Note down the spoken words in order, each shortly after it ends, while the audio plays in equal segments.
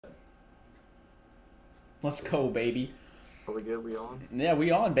Let's go, baby. Are we good? We on? Yeah,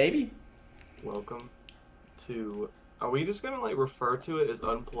 we on, baby. Welcome to. Are we just gonna like refer to it as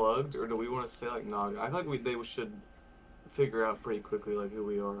unplugged, or do we want to say like Nog? I feel like they should figure out pretty quickly like who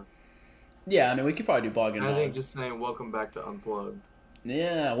we are. Yeah, I mean we could probably do Bog and And I Nog. think just saying welcome back to Unplugged.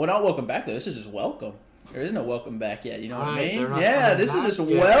 Yeah, well, not welcome back though. This is just welcome. There is no welcome back yet. You know what I mean? They're not Yeah, this is coming just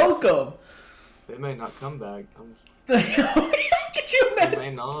back yet. welcome. They may not come back. Could you They imagine? may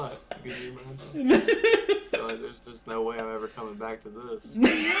not. Could you imagine? Like, there's just no way I'm ever coming back to this. Just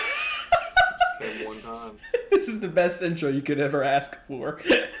came one time. This is the best intro you could ever ask for.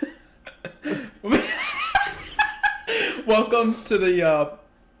 Welcome to the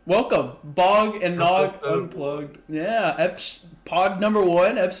welcome Bog and Nog Episode Unplugged. Yeah, pod number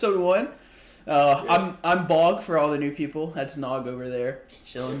 1, episode 1. Yeah. I'm Bog for all the new people. That's Nog over there,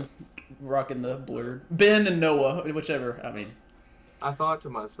 chilling, rocking the blurred. Ben and Noah, whichever. I mean, I thought to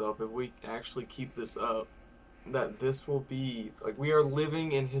myself, if we actually keep this up, that this will be, like, we are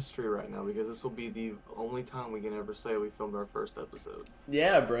living in history right now, because this will be the only time we can ever say we filmed our first episode.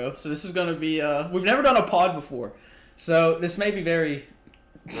 yeah, bro. So this is gonna be. We've never done a pod before, so this may be very.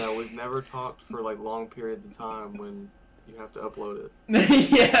 No, we've never talked for, like, long periods of time when you have to upload it.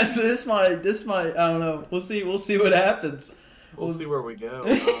 Yeah, so this might. I don't know. We'll see what happens. We'll see where we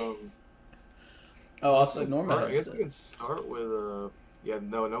go. Oh, also, I Norma. guess we can start with, yeah,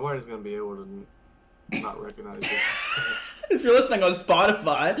 no, nobody's going to be able to not recognize it. If you're listening on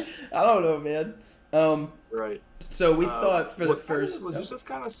Spotify, I don't know, man. Right. So we thought for the first. Was this just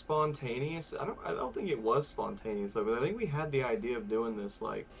kind of spontaneous? I don't think it was spontaneous though, but I think we had the idea of doing this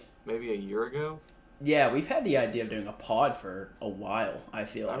like maybe a year ago. Yeah, we've had the idea of doing a pod for a while. I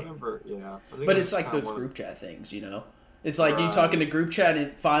feel I like, remember, yeah. I think but we it's just like kinda those wanted- group chat things, you know. It's like you Right. talk in the group chat and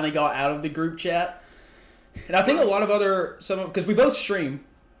it finally got out of the group chat. And I think a lot of other because we both stream,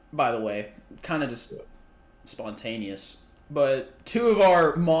 by the way, kind of just spontaneous. But two of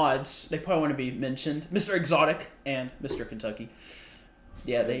our mods, they probably want to be mentioned, Mr. Exotic and Mr. Kentucky.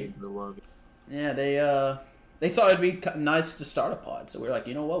 Yeah, they thought it'd be nice to start a pod, so we're like,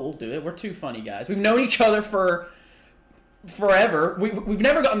 you know what, we'll do it. We're two funny guys. We've known each other for forever. We've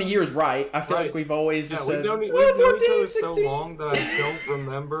never gotten the years right. I feel like we've always just said, we've known each 14, other so 16." long that I don't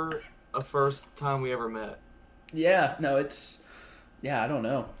remember a first time we ever met. Yeah, no, I don't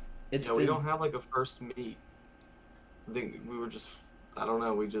know. We don't have like a first meet. I think we were just, I don't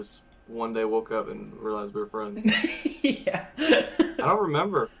know, we just one day woke up and realized we were friends. Yeah. I don't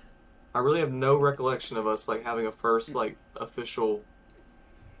remember. I really have no recollection of us like having a first like official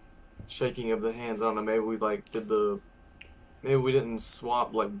shaking of the hands. I don't know, maybe we like maybe we didn't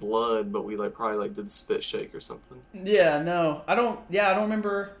swap like blood, but we like probably like did the spit shake or something. Yeah, no. I don't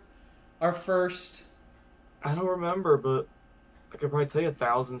remember our first. I don't remember, but I could probably tell you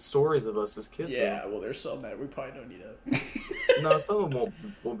 1,000 stories of us as kids. Yeah, well, there's some that we probably don't need to. No, some of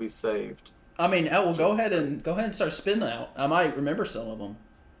them will be saved. I mean, I will go ahead and start spinning out. I might remember some of them.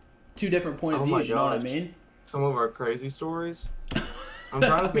 Two different point of Oh my views. You know what I gosh. mean? Some of our crazy stories. I'm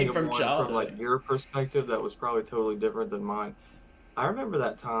trying to I think mean, of from one from like childhood. your perspective that was probably totally different than mine. I remember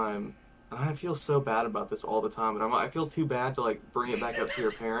that time, and I feel so bad about this all the time, and I feel too bad to like bring it back up to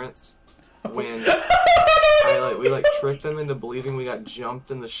your parents when we tricked them into believing we got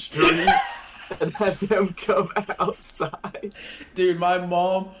jumped in the streets and had them come outside. Dude, my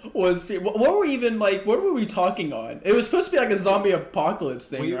mom was. What were we even like? What were we talking on? It was supposed to be like a zombie apocalypse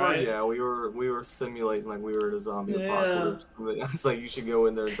thing, right? We were simulating like we were in a zombie Yeah. apocalypse. It's like you should go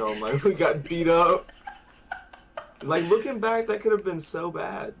in there and tell them like we got beat up. Like looking back, that could have been so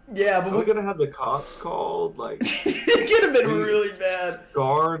bad. Yeah, but We're gonna have the cops called. Like it could have been really bad.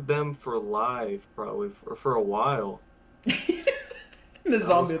 Scarred them for life, probably for a while. The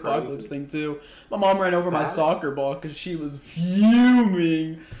zombie was apocalypse crazy. thing too. My mom ran over my That- soccer ball because she was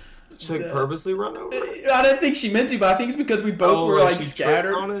fuming. She like, Yeah. purposely run over it. I didn't think she meant to, but I think it's because we both were like she tripped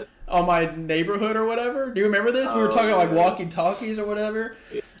scattered on it. on my neighborhood or whatever. Do you remember this? We were Oh, talking like yeah. walkie-talkies or whatever.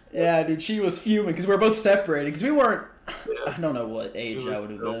 Yeah. Yeah, dude, she was fuming because we were both separated because we weren't. Yeah. I don't know what She age was I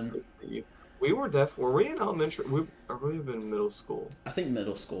would have so been. pissed at you. We were Were we in elementary? Or we have been middle school? I think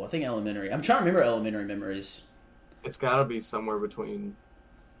middle school. I think elementary. I'm trying to remember elementary memories. It's got to be somewhere between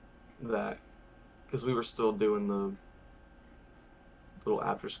that, because we were still doing the little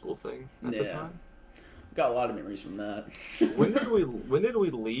after school thing at the Yeah. time. Got a lot of memories from that. When did we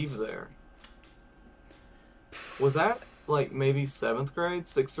leave there? Was that like maybe 7th grade,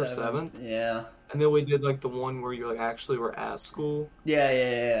 6th or 7th? Yeah. And then we did like the one where you like actually were at school. Yeah.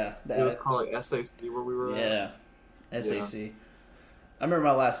 It was called like SAC where we were at. Yeah. SAC. I remember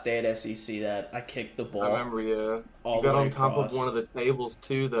my last day at SEC that I kicked the ball. I remember, yeah. All You the got way on top across. of one of the tables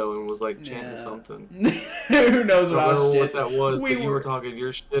too, though, and was like chanting Yeah. something. Who knows I what I don't was remember what chanting. that was, We but you were talking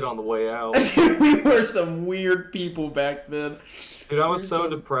your shit on the way out. We were some weird people back then. Dude, I was so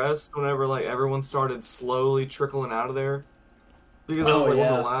depressed whenever like everyone started slowly trickling out of there. Because I was like one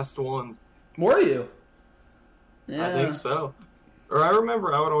of the last ones. Were you? Yeah. I think so. Or I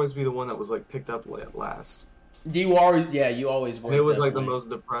remember I would always be the one that was like picked up last. You always were. And it was like definitely. the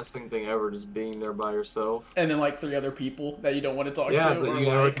most depressing thing ever, just being there by yourself. And then like 3 other people that you don't want to talk to. Yeah, that you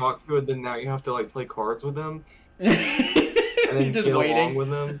never like... talk to, and then now you have to like play cards with them. And then You're just get waiting. along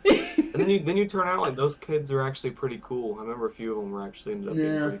with them. And then you turn out like those kids are actually pretty cool. I remember a few of them were actually ended up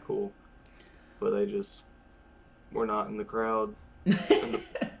being pretty cool. But they just were not in the crowd. In the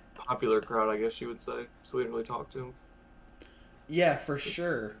popular crowd, I guess you would say. So we didn't really talk to them. Yeah, for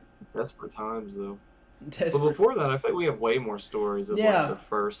sure. Desperate times, though. Desperate. But before that, I think we have way more stories of like the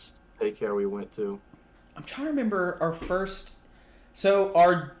first daycare we went to. I'm trying to remember our first... So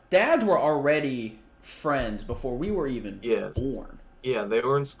our dads were already friends before we were even born. Yeah, they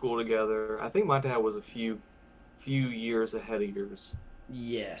were in school together. I think my dad was a few years ahead of yours.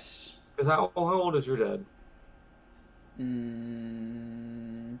 Yes. Because how old is your dad? I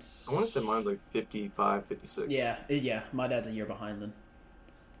want to say mine's like 55, 56. Yeah. My dad's a year behind then.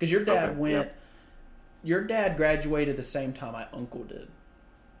 Because your dad Your dad graduated the same time my uncle did.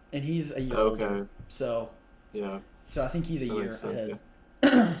 And he's a year older. So I think he's a year ahead.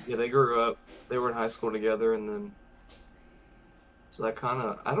 Yeah, they grew up. They were in high school together, and then... So that kind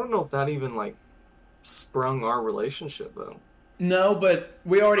of... I don't know if that even, like, sprung our relationship, though. No, but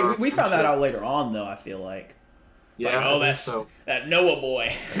we found that out later on, though, I feel like. It's yeah, like, oh, that's that Noah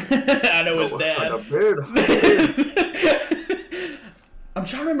boy. I know his dad. I'm trying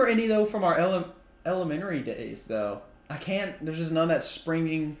to remember any, though, from our elementary days, though. I can't... There's just none that's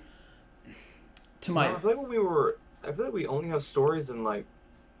springing to my... I feel like we only have stories in, like,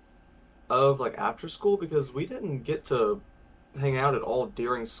 of, like, after school, because we didn't get to hang out at all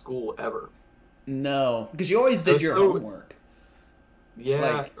during school, ever. No, because you always did your homework.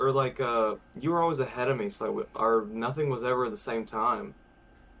 Yeah, or, like, you were always ahead of me, so nothing was ever at the same time.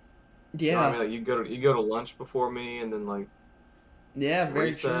 Yeah. You know what I mean? Like, you go to lunch before me, and then, like... Yeah, very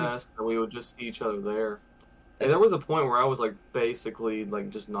recess, true. And we would just see each other there. And there was a point where I was like basically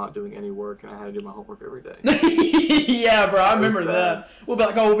like just not doing any work, and I had to do my homework every day. Yeah, bro, I remember that. We'll be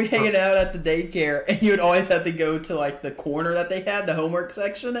like, we'll be hanging out at the daycare, and you'd always have to go to like the corner that they had, the homework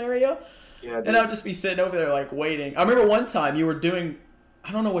section area. Yeah, dude. And I would just be sitting over there like waiting. I remember one time you were doing,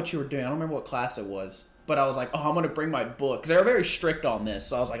 I don't know what you were doing. I don't remember what class it was. But I was like, I'm going to bring my book. Because they were very strict on this.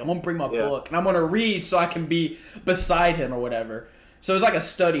 So I was like, I'm going to bring my book. And I'm going to read so I can be beside him or whatever. So it was like a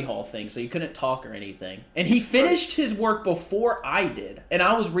study hall thing, so you couldn't talk or anything. And he finished his work before I did, and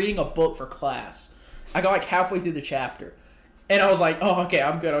I was reading a book for class. I got like halfway through the chapter, and I was like, "Oh, okay,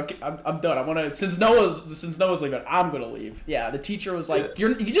 I'm good. Okay, I'm done. I want to since Noah's leaving, I'm gonna leave." Yeah, the teacher was like,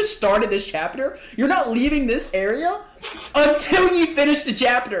 you just started this chapter. You're not leaving this area until you finish the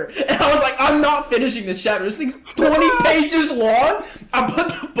chapter." And I was like, "I'm not finishing this chapter. This thing's 20 pages long." I put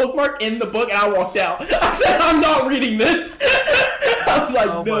the bookmark in the book and I walked out. I said, "I'm not reading this." I was like,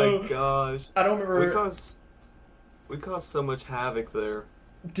 "Oh no. my gosh!" I don't remember. We caused so much havoc there.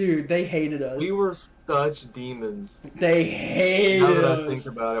 Dude, they hated us. We were such demons. They hated us. Now that I think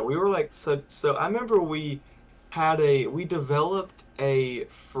about it, we were like so. I remember we developed a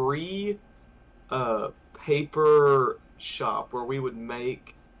free paper shop where we would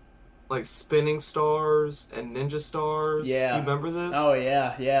make like spinning stars and ninja stars. Yeah. You remember this? Oh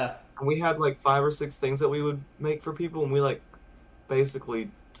yeah, yeah. And we had like 5 or 6 things that we would make for people, and we like basically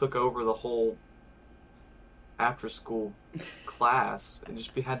took over the whole after school class and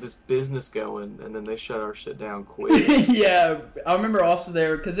just had this business going, and then they shut our shit down quick. Yeah, I remember also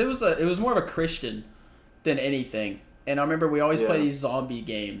there because it was more of a Christian than anything, and I remember we always play these zombie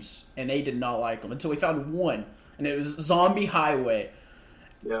games, and they did not like them until we found one, and it was Zombie Highway.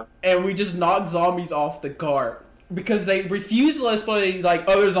 Yeah, and we just knocked zombies off the cart because they refused to let us play like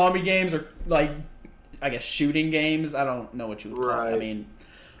other zombie games or like I guess shooting games. I don't know what you would call it. I mean,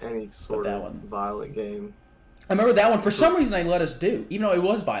 any sort of violent game. I remember that one. For some reason, they let us do, even though it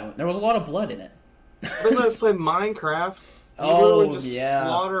was violent. There was a lot of blood in it. They let us play Minecraft. You literally just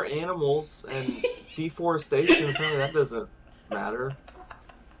slaughter animals and deforestation. Apparently, that doesn't matter.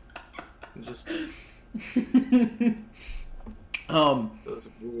 Just those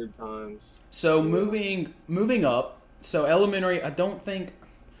weird times. So moving up. So elementary, I don't think.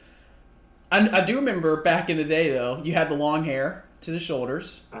 I do remember back in the day though. You had the long hair. to the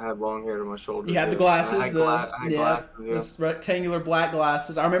shoulders. I had long hair to my shoulders. You had the yes. glasses, I had glasses, yeah. the rectangular black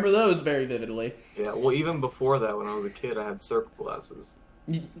glasses. I remember those very vividly. Yeah, well, even before that, when I was a kid, I had circle glasses.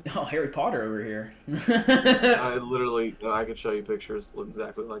 Oh, Harry Potter over here. I could show you pictures, look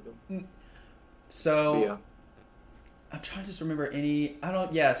exactly like them. So, But yeah. I'm trying to just remember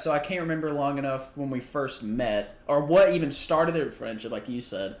so I can't remember long enough when we first met, or what even started our friendship, like you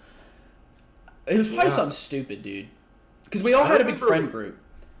said. It was probably something stupid, dude. Because we all had a big friend group.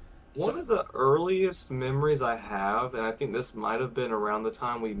 One of the earliest memories I have, and I think this might have been around the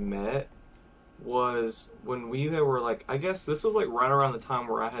time we met, was when we were like, I guess this was like right around the time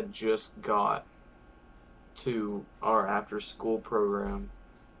where I had just got to our after school program.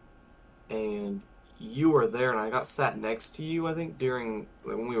 And you were there, and I got sat next to you, I think, during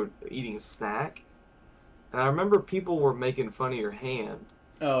when we were eating a snack. And I remember people were making fun of your hand.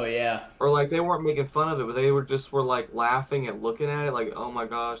 Oh, yeah. Or, like, they weren't making fun of it, but they were like, laughing and looking at it, like, oh my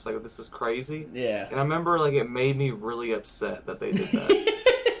gosh, like, this is crazy. Yeah. And I remember, like, it made me really upset that they did that.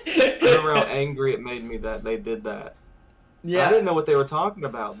 I remember how angry it made me that they did that. Yeah. I didn't know what they were talking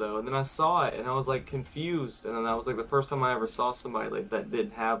about, though, and then I saw it, and I was, like, confused, and then that was, like, the first time I ever saw somebody, like, that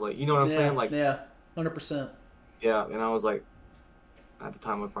didn't have, like, you know what I'm saying? Like, yeah, 100%. Yeah, and I was like, at the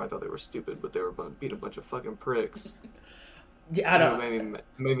time I probably thought they were stupid, but they were being a bunch of fucking pricks. Yeah, I don't. It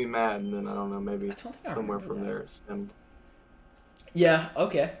made me mad, and then I don't know, maybe somewhere from there it stemmed. Yeah.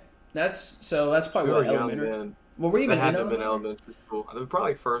 Okay. That's probably what elementary. Then. Were we even that had in to have been elementary school? I mean,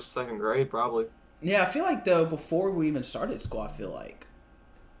 probably like first, second grade, probably. Yeah, I feel like though before we even started school, I feel like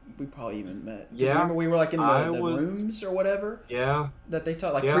we probably even met. Yeah. Remember we were like in the rooms or whatever. Yeah. That they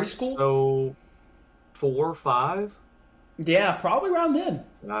taught preschool. So 4 or 5. Yeah, probably around then.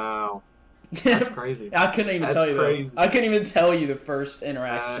 Wow. That's crazy. I couldn't even tell you. Crazy. I couldn't even tell you the first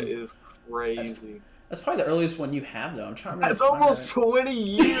interaction. That is crazy. That's probably the earliest one you have, though. I'm trying to remember. That's almost 20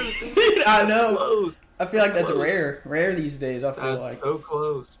 years, dude. I know. Close. I feel like that's rare these days. I feel that's so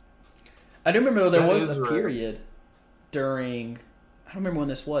close. I do remember there was a period during. I don't remember when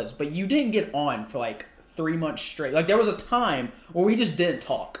this was, but you didn't get on for like 3 months straight. Like there was a time where we just didn't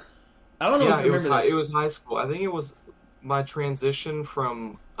talk. I don't know if you remember this. It was high school. I think it was my transition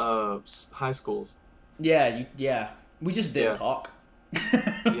from high schools. Yeah, we just didn't talk.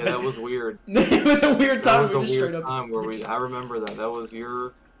 Yeah, that was weird. It was a weird time. That was a weird time where I remember that. That was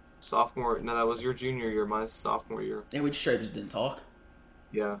your sophomore. No, that was your junior year. My sophomore year. And we just didn't talk.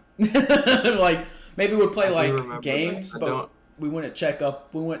 Yeah. Like maybe we'd play like games, but we wouldn't check up.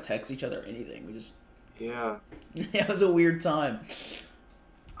 We wouldn't text each other or anything. We just. Yeah. Yeah, it was a weird time.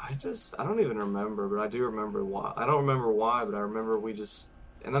 I don't even remember, but I do remember why. I don't remember why, but I remember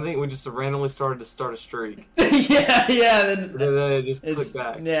and I think we just randomly started to start a streak. yeah. Then it just clicked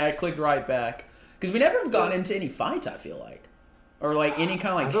back. Yeah, it clicked right back. Because we never have gotten into any fights, I feel like. Or like any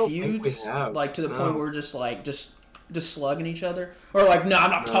kind of like feuds. Like to the point where we're just like, just slugging each other. Or like, no, I'm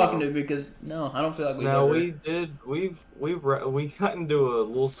not talking to you because, no, I don't feel like we No, we did. We got into a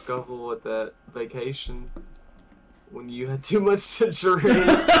little scuffle at that vacation. When you had too much to drink.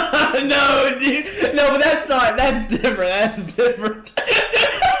 No, dude. No, but that's different.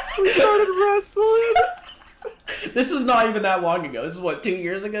 We started wrestling. This is not even that long ago. This is what, 2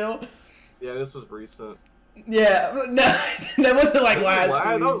 years ago? Yeah, this was recent. Yeah, no, that wasn't like last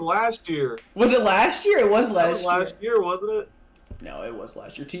year. That was last year. Was it last year? It was last year. Last year, wasn't it? No, it was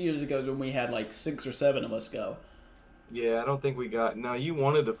last year. 2 years ago is when we had like 6 or 7 of us go. Yeah, I don't think we got... No, you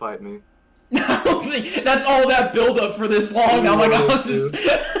wanted to fight me. I don't think that's all that build up for this long. I'm like, I'll just.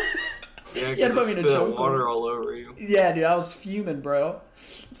 Yeah, because I spilled water all over you. Yeah, dude, I was fuming, bro.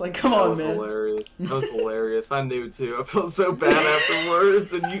 It's like, come on, man. That was hilarious. I knew too. I felt so bad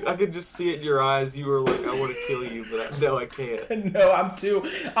afterwards, and I could just see it in your eyes. You were like, "I want to kill you, but no, I can't." No, I'm too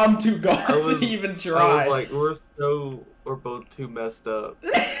gone to even try. I was like, we're both too messed up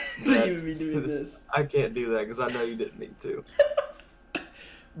to even be doing this. I can't do that because I know you didn't need to.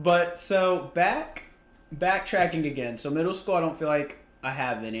 But so backtracking again. So middle school, I don't feel like I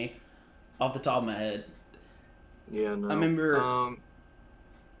have any off the top of my head. Yeah, no. I remember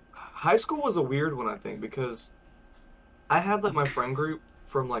high school was a weird one, I think, because I had like my friend group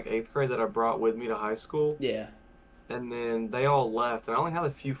from like 8th grade that I brought with me to high school. Yeah. And then they all left, and I only had a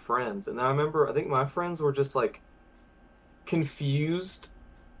few friends. And then I think my friends were just like confused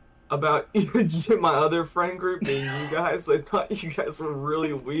about my other friend group being you guys. I thought you guys were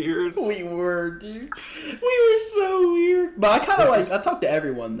really weird. We were, dude. We were so weird. But I kind of I talked to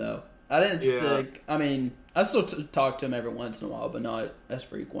everyone, though. I didn't stick. I mean, I still talk to them every once in a while, but not as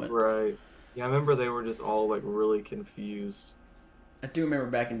frequent. Right. Yeah, I remember they were just all, like, really confused. I do remember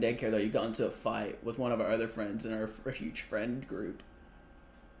back in daycare, though, you got into a fight with one of our other friends in our huge friend group.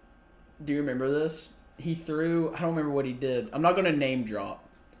 Do you remember this? He threw... I don't remember what he did. I'm not going to name drop.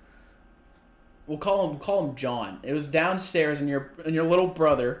 We'll call him John. It was downstairs, and your little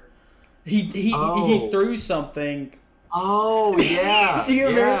brother... He threw something. Oh, yeah. Do you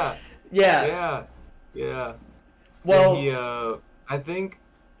remember? Yeah. Well, I think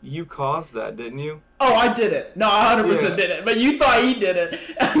you caused that, didn't you? Oh, I did it. No, I 100% did it. But you thought he did it.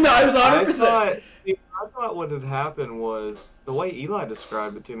 No, it was 100%. I thought what had happened was the way Eli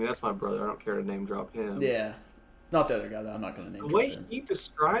described it to me. That's my brother. I don't care to name drop him. Yeah. Not the other guy, though. I'm not going to name drop him. The way he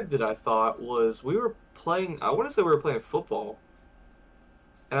described it, I thought, was we were playing... I want to say we were playing football.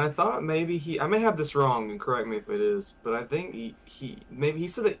 And I thought maybe I may have this wrong, and correct me if it is, but I think he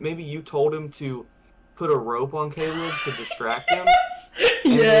said that maybe you told him to put a rope on Caleb to distract him.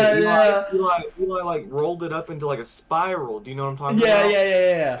 Eli like rolled it up into like a spiral. Do you know what I'm talking about?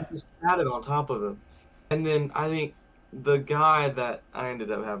 Yeah. He just sat it on top of him. And then I think the guy that I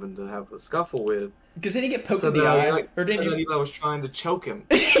ended up having to have a scuffle with, because did he get poked in the eye? Or didn't you? Eli was trying to choke him.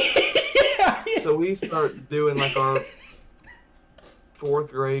 So we start doing like our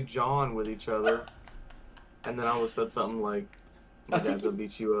 4th grade John with each other, and then I was said something like, "My dad's gonna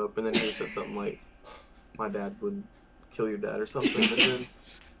beat you up," and then he said something like, "My dad would kill your dad" or something. And then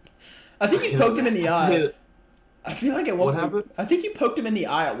I think you poked him in the eye. I feel like at one point. What happened? I think you poked him in the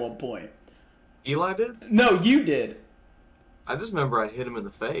eye at one point. Eli did? No, you did. I just remember I hit him in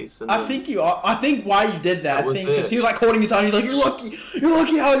the face. And I think why you did that. I think because he was like holding his eye. He's like, "You're lucky. You're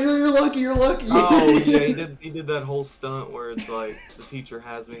lucky. You're lucky." Oh yeah, he did that whole stunt where it's like the teacher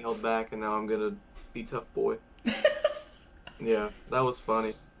has me held back, and now I'm gonna be tough boy. Yeah, that was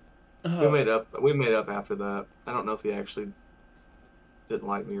funny. We made up after that. I don't know if he actually didn't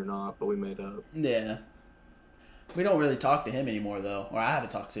like me or not, but we made up. Yeah. We don't really talk to him anymore, though. Or I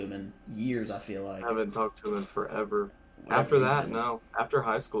haven't talked to him in years, I feel like. I haven't talked to him in forever. After that, no. After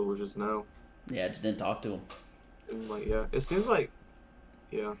high school, it was just no. Yeah, I just didn't talk to him. And it seems like,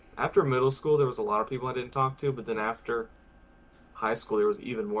 after middle school, there was a lot of people I didn't talk to, but then after high school, there was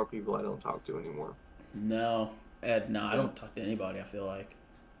even more people I don't talk to anymore. No. Ed, no, I don't talk to anybody, I feel like.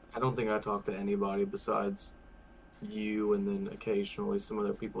 I don't think I talk to anybody besides you and then occasionally some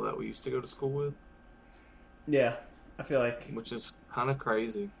other people that we used to go to school with. Yeah, I feel like... Which is kind of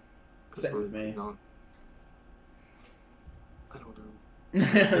crazy. Same with me. I don't know. I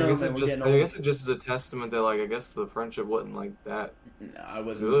guess it just is a testament that, like, I guess the friendship wasn't, like, that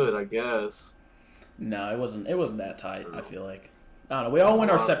good, I guess. No, it wasn't that tight, I feel like. I don't know, we all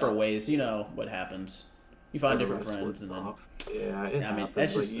went our separate ways. You know what happens. You find different friends, and then... Yeah, it happens.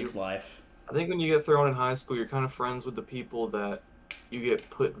 That's just it's life. I think when you get thrown in high school, you're kind of friends with the people that you get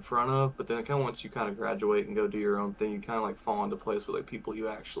put in front of, but then kind of once you kind of graduate and go do your own thing, you kind of, like, fall into place with, like, people you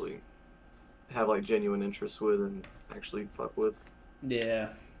actually have, like, genuine interests with and actually fuck with. Yeah,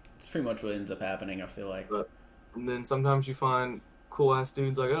 it's pretty much what ends up happening, I feel like. And then sometimes you find cool-ass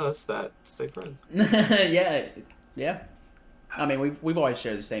dudes like us that stay friends. Yeah. I mean, we've always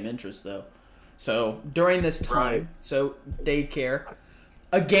shared the same interests, though. So, during this time, so daycare,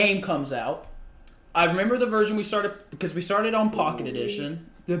 a game comes out. I remember the version we started, because we started on Pocket Edition.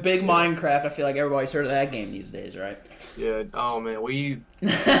 The big Minecraft, I feel like everybody's heard of that game these days, right? Yeah, oh man, we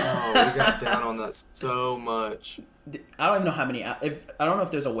got down on that so much. I don't even know how many. I don't know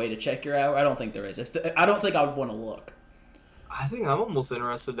if there's a way to check your hour. I don't think there is. I don't think I would want to look. I think I'm almost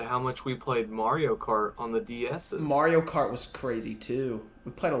interested to how much we played Mario Kart on the DSs. Mario Kart was crazy too.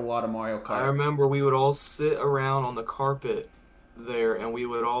 We played a lot of Mario Kart. I remember we would all sit around on the carpet there, and we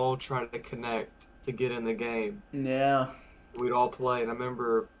would all try to connect to get in the game. Yeah. We'd all play, and I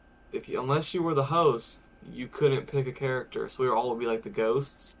remember unless you were the host, you couldn't pick a character, so we all would be like the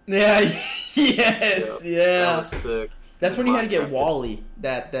ghosts. Yeah, yes, yeah. That was sick. That's when you had to get Wally,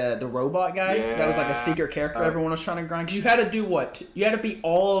 the robot guy. Yeah. That was like a secret character everyone was trying to grind. Because you had to do what? You had to beat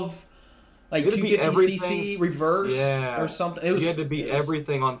all of, like, 250cc reversed or something. You had to beat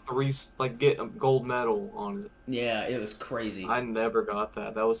everything on 3, like, get a gold medal on it. Yeah, it was crazy. I never got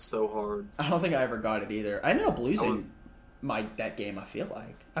that. That was so hard. I don't think I ever got it either. I ended up losing that game, I feel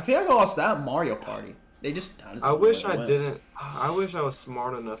like. I lost that Mario Party. They just... I wish I didn't... I wish I was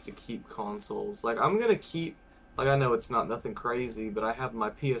smart enough to keep consoles. Like, I'm going to keep... Like, I know it's nothing crazy, but I have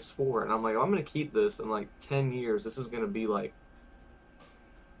my PS4, and I'm like, I'm going to keep this in, like, 10 years. This is going to be, like,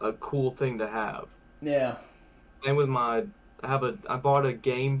 a cool thing to have. Yeah. Same with I bought a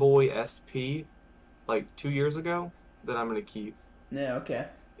Game Boy SP, like, 2 years ago that I'm going to keep. Yeah, okay.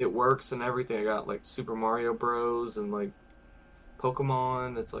 It works and everything. I got, like, Super Mario Bros. And, like,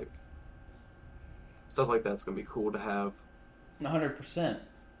 Pokemon. It's, like... Stuff like that's going to be cool to have. 100%.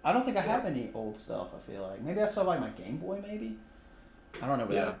 I don't think I have any old stuff, I feel like. Maybe I still have, like, my Game Boy, maybe? I don't know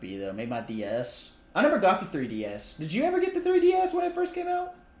what that would be, though. Maybe my DS. I never got the 3DS. Did you ever get the 3DS when it first came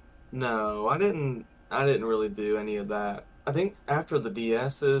out? No, I didn't. I didn't really do any of that. I think after the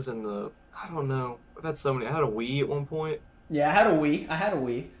DSs and I don't know. I've had so many. I had a Wii at one point. Yeah, I had a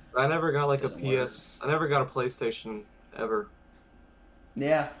Wii. I never got like a Doesn't work. I never got a PlayStation ever.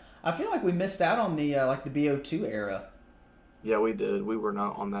 Yeah. I feel like we missed out on the, like, the BO2 era. Yeah, we did. We were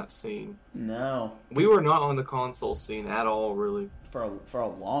not on that scene. No. We were not on the console scene at all, really. For a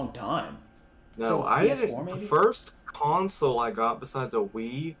long time. No, So I PS4 didn't. The maybe? first console I got besides a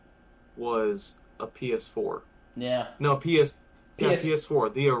Wii was a PS4. Yeah. No,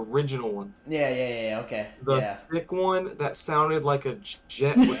 PS4, the original one. Yeah, okay. The Yeah. thick one that sounded like a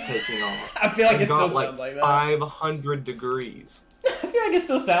jet was taking off. I feel like It it still got like sounds like that. 500 degrees. I feel like it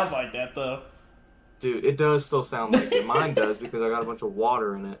still sounds like that, though. Dude, it does still sound like it. Mine does because I got a bunch of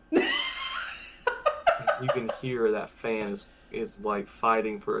water in it. You can hear that fan is like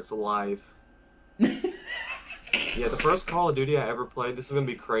fighting for its life. Yeah, the first Call of Duty I ever played, this is gonna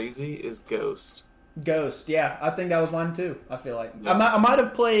be crazy, is Ghost. Ghost, yeah. I think that was mine, too, I feel like. Yeah. I might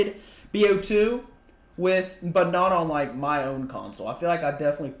have played BO2 but not on, like, my own console. I feel like I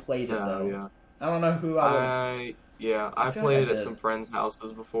definitely played it, though. Yeah. I don't know who I would... I feel played like it I at did. some friends'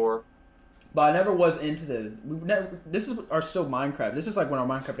 houses before. But I never was into this is our still Minecraft. This is like when our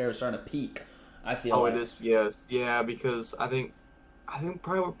Minecraft era was starting to peak, I feel Oh, like. it is, yes. Yeah, because I think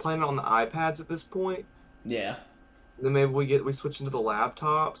probably we're playing it on the iPads at this point. Yeah. Then maybe we switch into the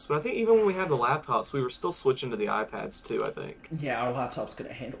laptops. But I think even when we had the laptops, we were still switching to the iPads too, I think. Yeah, our laptops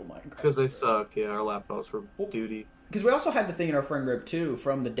couldn't handle Minecraft. Because they sucked, yeah, our laptops were duty. Because we also had the thing in our friend group, too,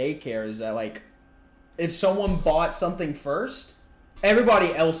 from the daycare, is that, like, if someone bought something first,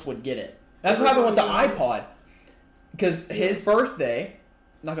 everybody else would get it. That's what happened with the iPod. Because his birthday,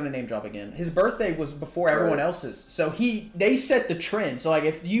 not going to name drop again, his birthday was before everyone else's. So they set the trend. So, like,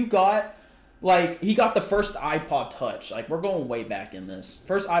 if you got, like, he got the first iPod Touch. Like, we're going way back in this.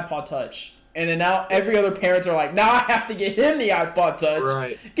 First iPod Touch. And then now every other parents are like, now I have to get him the iPod Touch.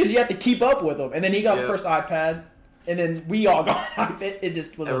 Right. Because you have to keep up with him. And then he got the first iPad. And then we all got iPad. It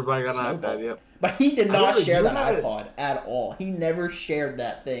just was Everybody got an iPad, yep. But he did not share that had it. iPod at all. He never shared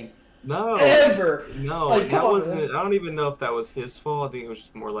that thing. No. Ever. No, Like, that come on, wasn't man. it. I don't even know if that was his fault. I think it was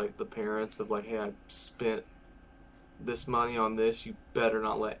just more like the parents of like, hey, I spent this money on this. You better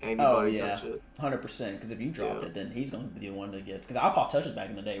not let anybody touch it. 100%. Because if you dropped it, then he's going to be the one that gets. Because iPod Touches back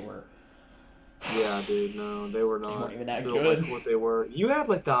in the day were. Yeah, dude, no, they were not weren't even that built good. like what they were. You had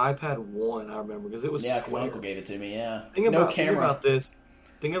like the iPad 1, I remember, because it was Yeah, because square. my uncle gave it to me, yeah. Think No about camera. this.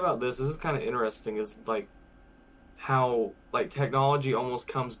 Think about this. This is kind of interesting. Is like how like technology almost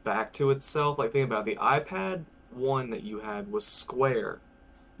comes back to itself. Like think about it, the iPad 1 that you had was square,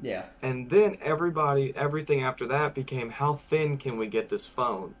 Yeah. and then everything after that became how thin can we get this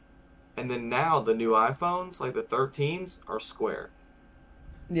phone, and then now the new iPhones like the 13s are square.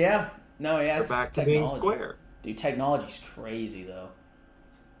 Yeah. No, yeah. They're back to being square. Dude, technology's crazy, though.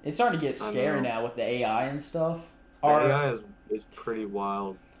 It's starting to get scary now with the AI and stuff. The AI is pretty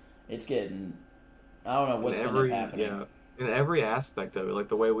wild. It's getting... I don't know what's going to be happening. Yeah, in every aspect of it. Like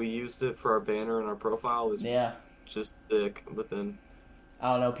the way we used it for our banner and our profile is just sick. But then...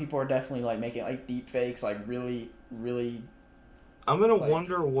 I don't know. People are definitely, like, making, like, deep fakes, like, really, really... I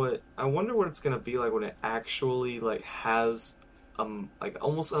wonder what it's gonna be like when it actually like has like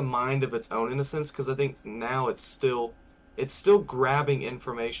almost a mind of its own in a sense, because I think now it's still grabbing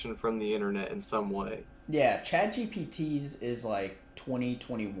information from the internet in some way. Yeah, ChatGPT's is like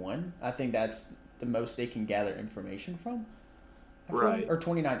 2021. I think that's the most they can gather information from. Right. Or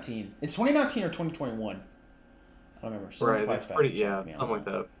 2019. It's 2019 or 2021. I don't remember. Right. That's pretty. Yeah. Something like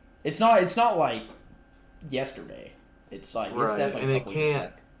that. It's not like yesterday. It's like it's definitely.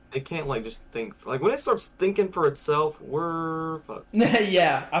 And it can't like just think like when it starts thinking for itself, we're fucked.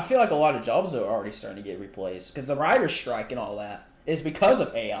 Yeah, I feel like a lot of jobs are already starting to get replaced because the writer's strike and all that is because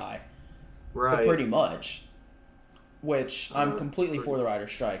of AI. Right. But pretty much. Which I'm completely for the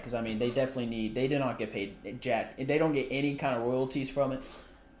writer's strike because I mean they did not get paid jack. They don't get any kind of royalties from it.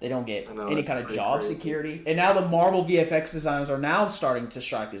 They don't get any kind of job security. And now the Marvel VFX designers are now starting to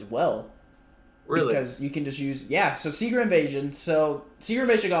strike as well. Really? Because you can just use... Yeah, so Secret Invasion. So Secret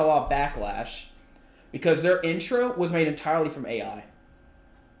Invasion got a lot of backlash because their intro was made entirely from AI.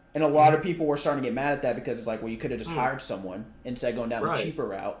 And a lot of people were starting to get mad at that because it's like, well, you could have just hired someone instead of going down the cheaper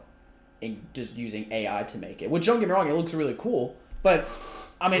route and just using AI to make it. Which, don't get me wrong, it looks really cool. But,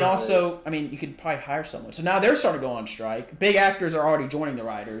 I mean, also, I mean, you could probably hire someone. So now they're starting to go on strike. Big actors are already joining the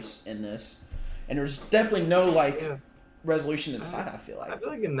writers in this. And there's definitely no, like... resolution inside. I feel I like. feel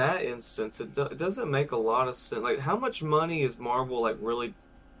like in that instance, it doesn't make a lot of sense. Like, how much money is Marvel like really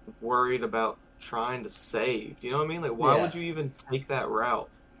worried about trying to save? Do you know what I mean? Like, why Yeah, would you even take that route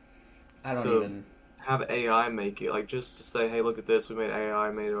I don't to even. have AI make it? Like, just to say, hey, look at this, we made AI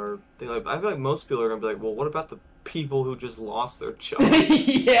made our thing. Like, I feel like most people are gonna be like, well, what about the people who just lost their job?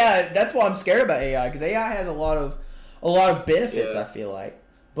 Yeah, that's why I'm scared about AI because AI has a lot of benefits. Yeah, I feel like,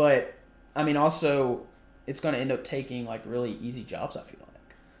 but I mean, also, it's going to end up taking like really easy jobs. I feel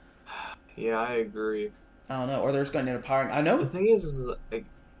like. yeah, I agree. I don't know, or they're just going to end up hiring. I The know. thing is like,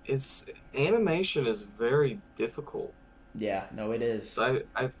 it's animation is very difficult. Yeah, no, it is.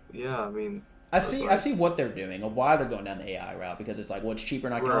 Yeah, I mean, I I was see. I like, see what they're doing of why they're going down the AI route because it's like, well, it's cheaper,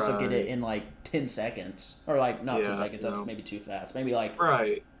 and I can also get it right, in like 10 seconds, or like not 10 seconds. That's no, maybe too fast. Maybe like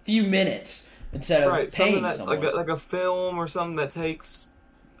right, few minutes instead of right. Something paying that's like someone. like a film or something that takes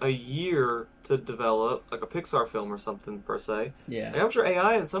a year to develop, like a Pixar film or something per se. Yeah. Like, I'm sure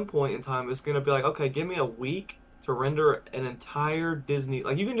AI at some point in time is gonna be like, okay, give me a week to render an entire Disney.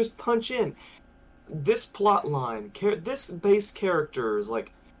 Like, you can just punch in this plot line, this base characters,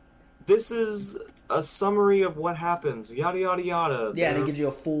 like this is a summary of what happens, yada yada yada. Yeah, and it gives you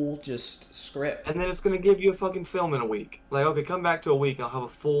a full just script. And then it's gonna give you a fucking film in a week. Like, okay, come back to a week, I'll have a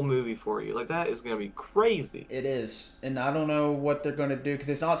full movie for you. Like, that is gonna be crazy. It is, and I don't know what they're going to do because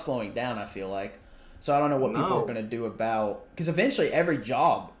it's not slowing down. I feel like, so I don't know what people are No, going to do about because eventually every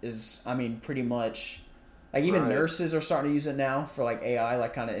job is, I mean, pretty much like even right, nurses are starting to use it now for like AI,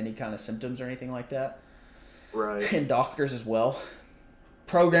 like kind of any kind of symptoms or anything like that, right. and doctors as well.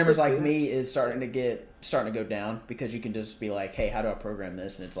 It's a Programmers like bit. me is starting to go down because you can just be like, hey, how do I program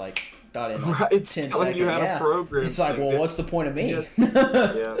this? And it's like got in like Right, it's 10 telling you seconds. how to Yeah, program it's like, things. well, Yeah, what's the point of I me? guess.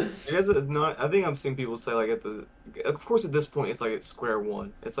 Yeah, I guess not. I think I'm seeing people say like at the, of course at this point it's like at square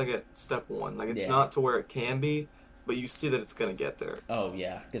one. It's like at step one. Like, it's Yeah. not to where it can be, but you see that it's gonna get there. Oh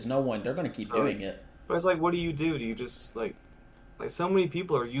yeah, because they're going to keep So like, doing it. but it's like, what do you do? Do you just like so many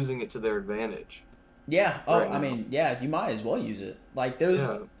people are using it to their advantage Yeah. Oh, right I now. mean, yeah. You might as well use it. Like,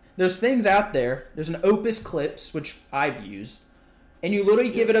 Yeah. there's things out there. There's an Opus Clips which I've used, and you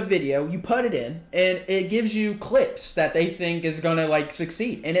literally give it a Yes. video, you put it in, and it gives you clips that they think is gonna like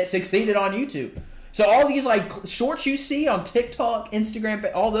succeed, and it succeeded on YouTube. So all these like shorts you see on TikTok,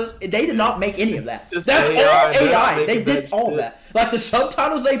 Instagram, all those, they did Yeah. not make any of that. Just That's AI. all They're not AI. They making did that all shit. that. Like the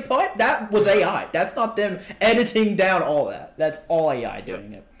subtitles they put, that was Yeah. AI. That's not them editing down all that. That's all AI Yep.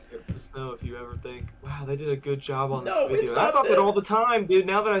 doing it. Just know if you ever think, wow, they did a good job on this No, video. it's And I not thought that them. all the time, dude.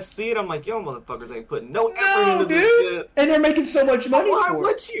 Now that I see it, I'm like, yo, motherfuckers ain't putting no effort No, into this dude. shit. And they're making so much money Why for it.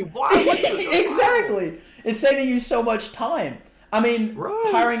 would you? Why would you? Exactly. It's saving you so much time. I mean, Right.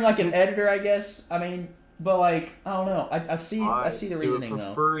 hiring like an It's editor, I guess. I mean, but like, I don't know. I see I the do it reasoning for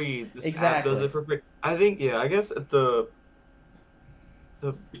though. free. This app does Exactly. it for free. I think, yeah, I guess at the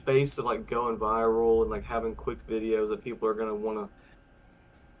base of like going viral and like having quick videos that people are gonna wanna,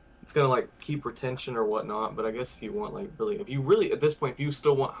 it's gonna like keep retention or whatnot. But I guess if you want like really, if you really at this point, if you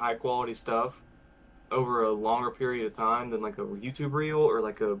still want high quality stuff over a longer period of time than like a YouTube reel or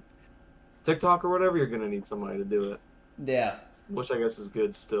like a TikTok or whatever, you're gonna need somebody to do it, Yeah. which I guess is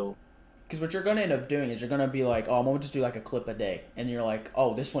good still. Because what you're going to end up doing is you're going to be like, oh, I'm going to just do like a clip a day. And you're like,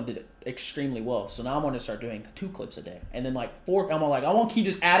 oh, this one did it extremely well. So now I'm going to start doing 2 clips a day. And then like 4, I'm like, I won't keep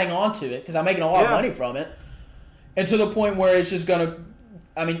just adding on to it because I'm making a lot of Yeah, money from it. And to the point where it's just going to,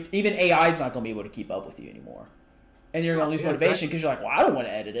 I mean, even AI is not going to be able to keep up with you anymore. And you're going to lose yeah, motivation exactly. because you're like, well, I don't want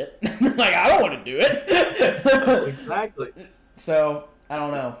to edit it. Like, I don't want to do it. Exactly. So, I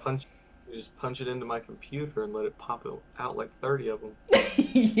don't know. You just punch it into my computer and let it pop it out like 30 of them.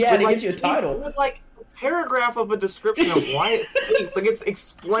 Yeah, and it gives you a title. With like a paragraph of a description of why it thinks. Like, it's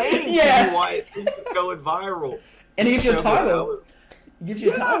explaining to Yeah. you why it thinks it's going viral. And it gives you a Show me that I title. was- It gives you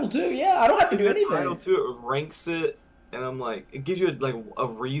a Yeah. title, too. Yeah, I don't have to Gives do you a title anything. to it, ranks it, and I'm like, it gives you like a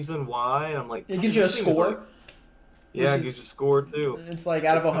reason why, and I'm like, It "Dang, gives you a this thing is, score. like-" Yeah, Which it gives you is a score too. It's like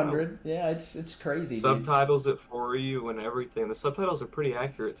out of It's kind of 100. Yeah, it's crazy, dude. subtitles it for you and everything. The subtitles are pretty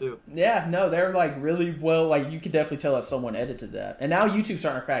accurate too. Yeah, no, they're like really well. Like you could definitely tell that someone edited that. And now YouTube's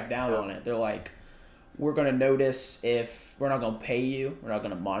starting to crack down Yeah. on it. They're like, we're gonna notice if we're not gonna pay you, we're not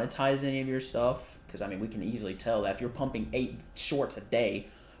gonna monetize any of your stuff. Because I mean, we can easily tell that if you're pumping 8 shorts a day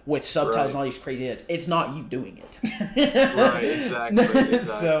with subtitles Right. and all these crazy edits, it's not you doing it. Right, exactly, exactly.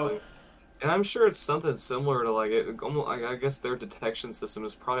 So And I'm sure it's something similar to like it. Almost, like, I guess their detection system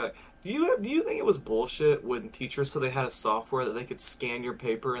is probably like. Do you think it was bullshit when teachers said they had a software that they could scan your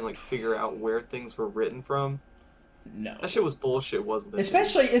paper and like figure out where things were written from? no. That shit was bullshit, wasn't it?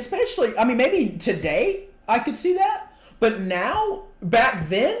 Especially, I mean, maybe today I could see that, but now, back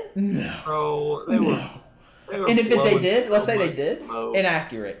then, no. Bro, No. And if they did, let's say they did, smoke.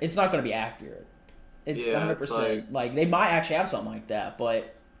 inaccurate. It's not going to be accurate. It's Yeah, 100%. it's Like, they might actually have something like that,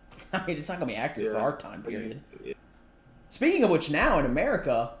 but I mean, it's not going to be accurate for our time period. Yeah. Speaking of which, now in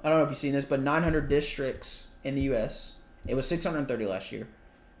America, I don't know if you've seen this, but 900 districts in the U.S., it was 630 last year,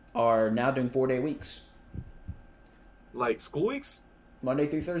 are now doing 4-day weeks. Like school weeks? Monday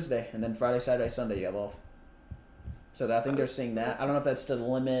through Thursday, and then Friday, Saturday, Sunday you have off. So I think they're seeing that. I don't know if that's to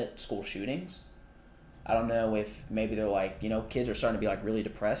limit school shootings. I don't know if maybe they're like, kids are starting to be like really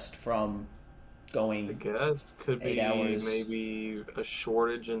depressed from going. I guess could 8 be hours. maybe a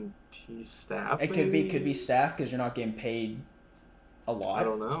shortage in staff. It could be staff because you're not getting paid a lot. I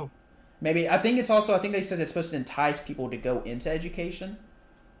don't know. Maybe I think they said it's supposed to entice people to go into education,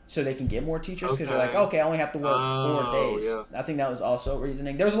 so they can get more teachers because you're like, okay, I only have to work 4 days. Yeah. I think that was also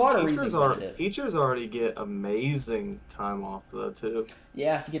reasoning. There's a lot of reasons behind it. Teachers already get amazing time off though too.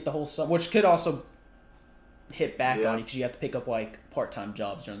 Yeah, you get the whole summer, which could also hit back Yeah. on you because you have to pick up like part-time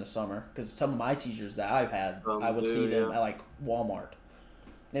jobs during the summer. Because some of my teachers that I've had, I would see them at like Walmart,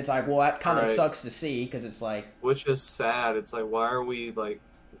 and it's like, well, that kind of sucks to see because it's like, which is sad. It's like, why are we like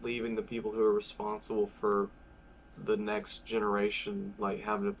leaving the people who are responsible for the next generation like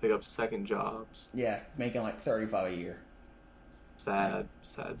having to pick up second jobs? yeah, making like $35 a year. Sad.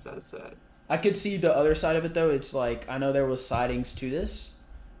 I could see the other side of it though. It's like, I know there was sightings to this.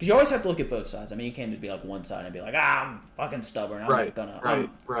 Because you always have to look at both sides. I mean, you can't just be like one side and be like, I'm fucking stubborn. I'm not gonna.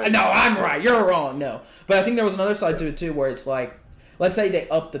 Right. No, I'm right. You're wrong. No. But I think there was another side to it too where it's like, let's say they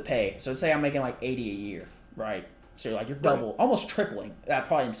up the pay. So say I'm making like 80 a year, right? So you're double, almost tripling that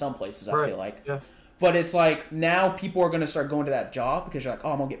probably in some places, I feel like. Yeah. But it's like now people are going to start going to that job because you're like,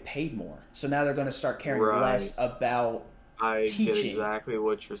 oh, I'm going to get paid more. So now they're going to start caring less about teaching. Get exactly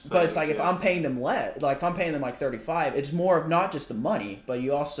what you're saying. But it's like if I'm paying them less, like if I'm paying them like 35, it's more of not just the money, but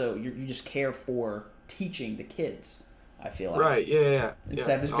you also you just care for teaching the kids. I feel like Instead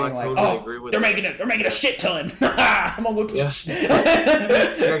of just being like, they're making a shit ton. I'm gonna go teach.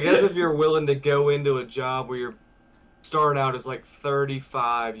 I guess if you're willing to go into a job where you're starting out as like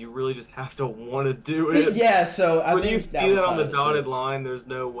 35, you really just have to want to do it. Yeah. So when you see that on the dotted line, there's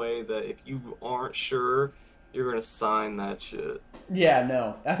no way that if you aren't sure, you're gonna sign that shit. Yeah,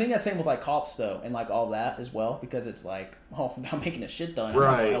 no. I think that's same with like cops though, and like all that as well, because it's like, oh, I'm making a shit ton.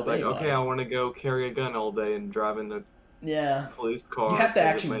 Right. Like, okay, I want to go carry a gun all day and drive in the police car. You have to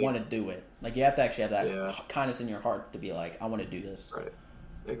actually want to do it. Like you have to actually have that kindness in your heart to be like, I want to do this. Right.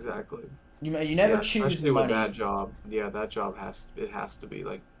 Exactly. You never choose especially money. With that job. Yeah, that job has to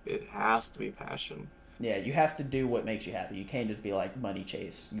be passion. Yeah, you have to do what makes you happy. You can't just be like money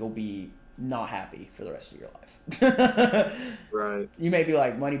chase. You'll be not happy for the rest of your life. Right. You may be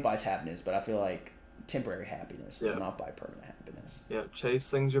like, money buys happiness, but I feel like temporary happiness does not buy permanent happiness. Yeah, chase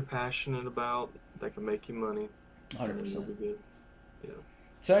things you're passionate about that can make you money. 100%. You'll be good. Yeah.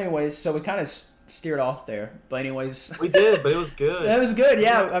 So anyways, we kind of steered off there. But anyways. We did, but it was good. It was good,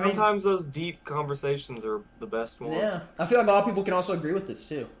 yeah. I mean, sometimes those deep conversations are the best ones. Yeah. I feel like a lot of people can also agree with this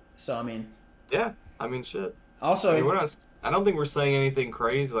too. So, I mean. Yeah. I mean, shit. Also. I don't think we're saying anything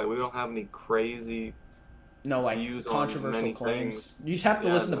crazy. Like, we don't have any crazy views controversial on claims. things. You just have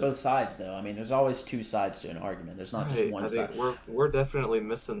to listen to both sides, though. I mean, there's always two sides to an argument. There's not just one side. We're definitely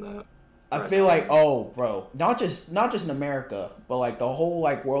missing that. I feel like, bro, not just in America, but like the whole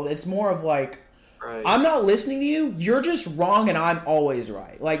like world. It's more of like, I'm not listening to you. You're just wrong, and I'm always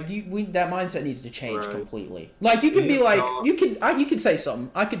right. Like that mindset needs to change completely. Like you can be like, you can say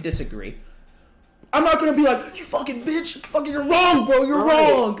something. I could disagree. I'm not gonna be like, you fucking bitch, fucking you're wrong, bro. You're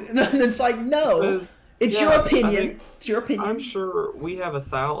wrong. And it's like, no, it's your opinion. It's your opinion. I'm sure we have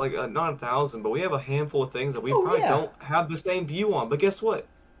not 1,000, but we have a handful of things that we probably don't have the same view on. But guess what?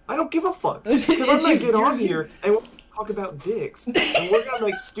 I don't give a fuck. Because I'm going to get on here and we'll talk about dicks. And we're going to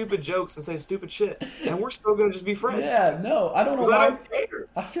make stupid jokes and say stupid shit. And we're still going to just be friends. Yeah, no, I don't know why. I don't care.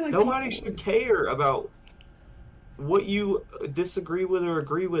 I feel like nobody should care about what you disagree with or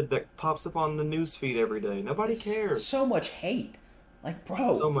agree with that pops up on the news feed every day. Nobody cares. So much hate. Like,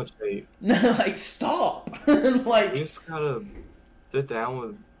 bro. So much hate. Like, stop. Like, you just got to sit down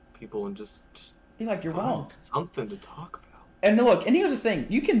with people and just be like, you're wrong. Something to talk about. And look, and here's the thing,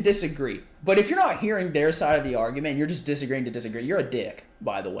 you can disagree, but if you're not hearing their side of the argument, you're just disagreeing to disagree, you're a dick,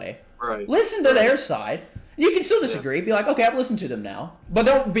 by the way. Right. Listen to their side. You can still disagree, be like, okay, I've listened to them now. But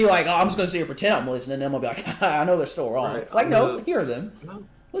don't be like, I'm just going to sit here and pretend I'm listening, and then I'll be like, I know they're still wrong. Right. Like, no, hear them. No.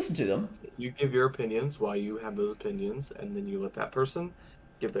 Listen to them. You give your opinions why you have those opinions, and then you let that person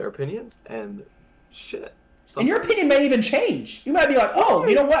give their opinions, and shit. Sometimes. And your opinion may even change. You might be like, oh,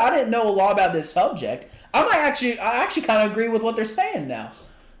 you know what, I didn't know a lot about this subject. I actually kind of agree with what they're saying now.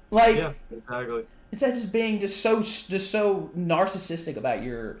 Like, yeah, exactly. Instead of just being just so narcissistic about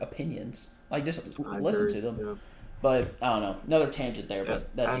your opinions. Like, just listen to them. Yeah. But, I don't know. Another tangent there. Yeah,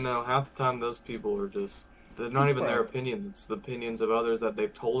 but I know. Half the time, those people are just... They're not even their opinions. It's the opinions of others that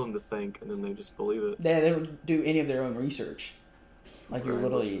they've told them to think, and then they just believe it. They don't do any of their own research. Like, you're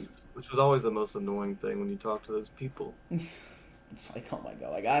literally... Which was always the most annoying thing when you talk to those people. It's like, oh my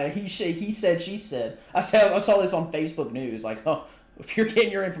god. Like, he said, she said. I saw this on Facebook News. Like, oh, if you're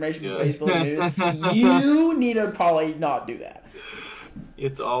getting your information from Facebook News, you need to probably not do that.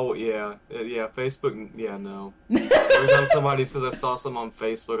 It's all, yeah, Facebook, yeah, no. Every time somebody says I saw some on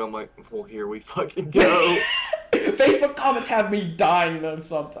Facebook, I'm like, well, here we fucking go. Facebook comments have me dying, though,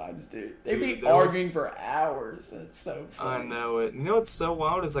 sometimes, dude. They be arguing for hours, and it's so funny. I know it. You know what's so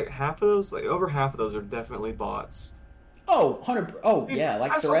wild is, like, over half of those are definitely bots. Oh, 100, oh, dude, yeah,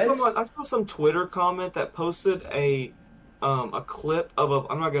 like threads? I saw some Twitter comment that posted a clip of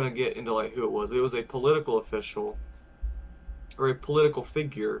I'm not going to get into, like, who it was. It was a political official. Or a political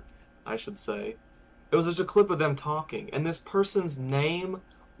figure, I should say. It was just a clip of them talking, and this person's name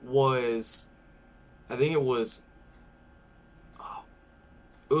was, I think it was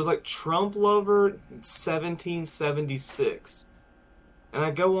like Trump Lover 1776. And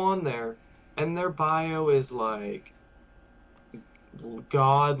I go on there, and their bio is like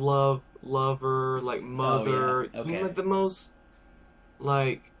God lover, like mother, okay. Like the most,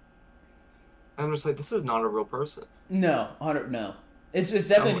 like, I'm just like, this is not a real person. No, no. It's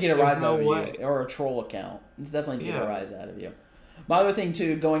definitely to get a rise out of you, or a troll account. It's definitely to get a rise out of you. My other thing,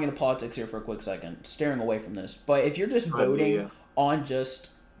 too, going into politics here for a quick second, steering away from this, but if you're just voting on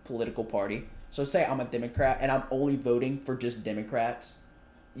just political party, so say I'm a Democrat and I'm only voting for just Democrats,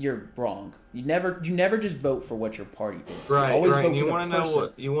 you're wrong. You never just vote for what your party is. Right, you always right. Vote you want to know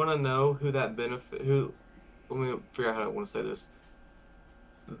you want to know who that benefit. Let me figure out how I want to say this.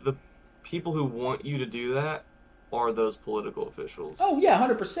 The people who want you to do that are those political officials. Oh yeah,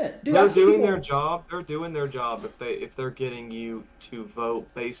 100%. They're doing their job. They're doing their job if they're getting you to vote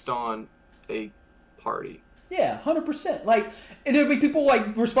based on a party. Yeah, 100%. Like, and there'll be people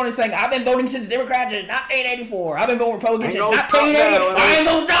like responding saying, "I've been voting since Democrats since 1984. I've been voting Republican since 1984. I ain't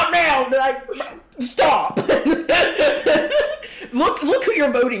gonna stop now." Like, stop. Look who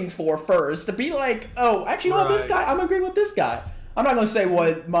you're voting for first. To be like, oh, actually, well, this guy, I'm agreeing with this guy. I'm not gonna say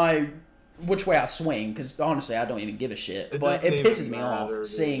which way I swing, because honestly, I don't even give a shit. But it pisses me off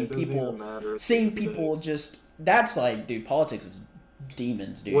seeing people just. That's like, dude, politics is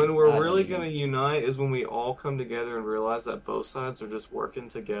demons, dude. When we're really gonna unite is when we all come together and realize that both sides are just working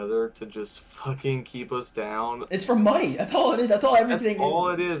together to just fucking keep us down. It's for money. That's all it is. That's all everything. That's all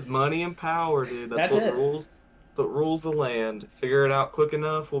it is. Money and power, dude. That's what rules. What rules the land. Figure it out quick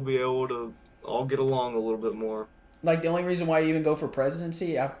enough, we'll be able to all get along a little bit more. Like, the only reason why you even go for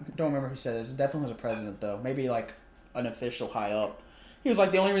presidency, I don't remember who said this. It definitely was a president, though. Maybe, like, an official high up. He was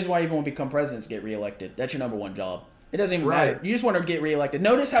like, the only reason why you even want to become president is get reelected. That's your number one job. It doesn't even matter. You just want to get reelected.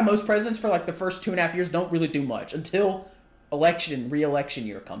 Notice how most presidents for, like, the first 2.5 years don't really do much until re-election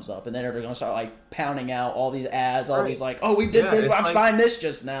year comes up. And then everyone's going to start, like, pounding out all these ads, all these, like, oh, we did this, I've signed this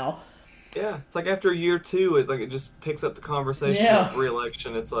just now. Yeah, it's like after year 2, it just picks up the conversation of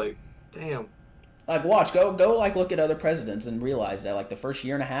re-election. It's like, damn. Like, watch, go like look at other presidents and realize that, like, the first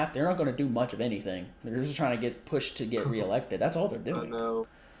year and a half, they're not going to do much of anything. They're just trying to get pushed to get reelected. That's all they're doing. I know it.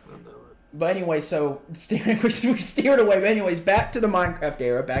 But anyway, so we steered away. But anyways, back to the Minecraft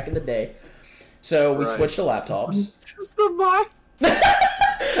era, back in the day. So we switched to laptops. Just the Minecraft.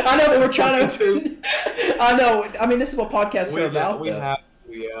 I know, but we're trying to. I know. I mean, this is what podcasts are about, though.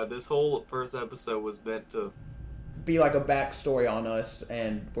 Yeah, this whole first episode was meant to be like a backstory on us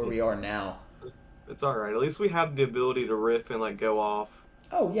and where we are now. It's all right. At least we have the ability to riff and like go off.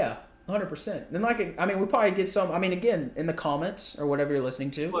 Oh yeah, 100%. And like, I mean, we probably get some. I mean, again, in the comments or whatever you're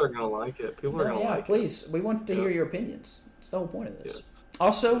listening to, people are gonna like it. People are gonna like please. it. We want to hear your opinions. It's the whole point of this. Yes.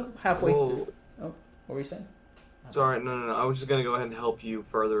 Also, halfway through. Oh, what were you saying? Sorry, no. I was just gonna go ahead and help you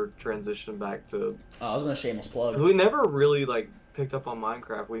further transition back to. I was gonna shameless plug. Because we never really picked up on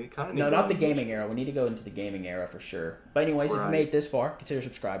Minecraft. We kind of no, not the gaming era. We need to go into the gaming era for sure. But anyways, if you made it this far, consider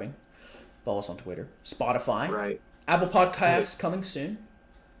subscribing. Follow us on Twitter, Spotify, right? Apple Podcasts coming soon.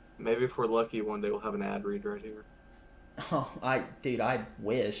 Maybe if we're lucky, one day we'll have an ad read right here. Oh, I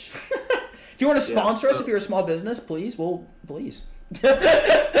wish. If you want to sponsor us, if you're a small business, please. Please.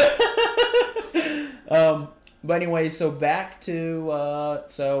 But anyway, so back to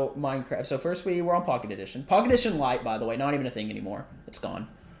Minecraft. So first we were on Pocket Edition. Pocket Edition Lite, by the way, not even a thing anymore. It's gone.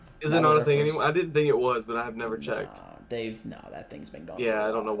 Is it not a thing anymore? I didn't think it was, but I have never checked. That thing's been gone. Yeah,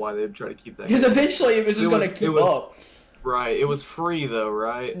 I don't know why they'd try to keep that. Because eventually it was just going to keep up. Right. It was free though,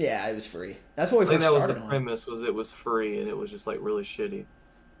 right? Yeah, it was free. That's what we I think first that was the started on. premise. Was it was free and it was just like really shitty.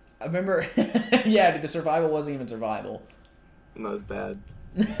 I remember, yeah, the survival wasn't even survival. And that was bad.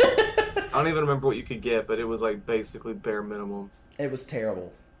 I don't even remember what you could get, but it was like basically bare minimum. It was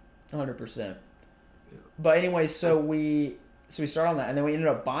terrible, 100%. Yeah. But anyway, so we started on that, and then we ended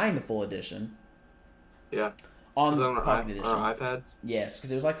up buying the full edition. Yeah. On Was that Pocket Edition. on our iPads? Yes,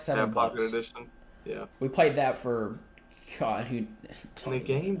 because it was like $7. Pocket Edition. Yeah. We played that for God, who? And the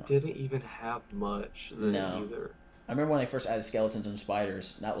game didn't even have much then either. I remember when they first added skeletons and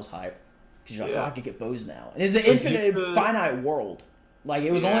spiders. That was hype. Because you're like, Yeah. oh, I could get bows now. And it's an infinite, finite world. Like,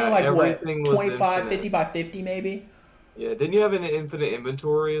 it was only like, what, everything was 25, infinite. 50 by 50 maybe? Yeah, didn't you have an infinite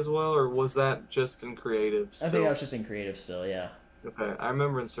inventory as well, or was that just in creative? I think that was just in creative still, yeah. Okay, I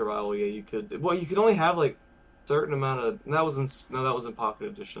remember in survival, yeah, you could. Well, you could only have like a certain amount of. That was in Pocket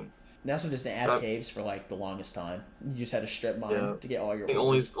Edition. They also just didn't add caves for like the longest time. You just had to strip mine to get all your. I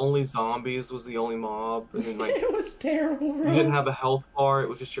think only zombies was the only mob, and then like it was terrible, bro. You didn't have a health bar; it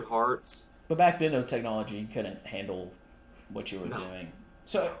was just your hearts. But back then, no technology couldn't handle what you were doing.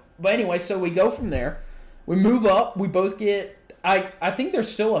 So, but anyway, so we go from there. We move up. We both get. I think they're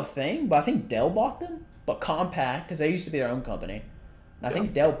still a thing, but I think Dell bought them. But Compaq, because they used to be their own company. And I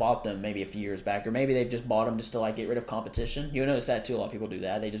think Dell bought them maybe a few years back, or maybe they've just bought them just to like get rid of competition. You notice that too. A lot of people do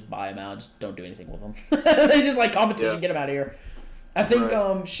that. They just buy them out, and just don't do anything with them. They just like competition, get them out of here. I think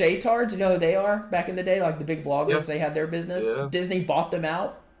Shaytards, you know who they are back in the day, like the big vloggers. They had their business. Yeah. Disney bought them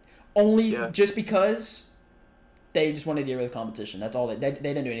out only just because they just wanted to get rid of competition. That's all. They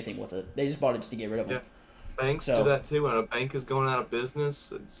didn't do anything with it. They just bought it just to get rid of them. Banks do that too. When a bank is going out of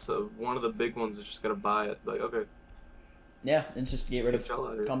business, so one of the big ones is just going to buy it. Like, okay. Yeah, it's just to get rid of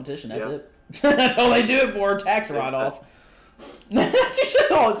competition. That's it. Yeah. That's all they do it for. Tax write-off. That's usually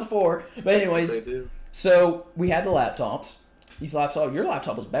all it's for. But anyways, they do. So we had the laptops. These laptops. Your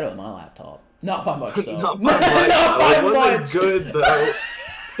laptop was better than my laptop. Not by much, though. Not by much. Not by it wasn't much. good though.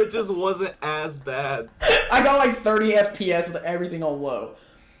 It just wasn't as bad. I got like 30 FPS with everything on low.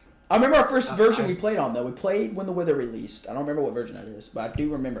 I remember our first version we played on, though. We played when the Wither released. I don't remember what version that is, but I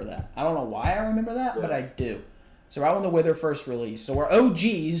do remember that. I don't know why I remember that, but I do. So right when the Wither first released. So we're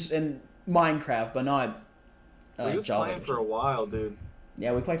OGs in Minecraft, but not we was Java playing for a while, dude.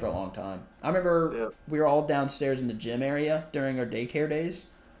 Yeah, we played for a long time. I remember we were all downstairs in the gym area during our daycare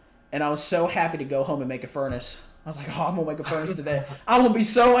days, and I was so happy to go home and make a furnace. I was like, oh, I'm going to make a furnace today. I'm going to be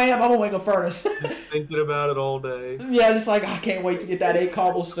so amped, I'm going to make a furnace. Just thinking about it all day. Yeah, just like, I can't wait to get that 8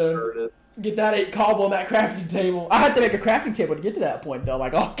 cobblestone. Get that 8 cobble on that crafting table. I had to make a crafting table to get to that point, though.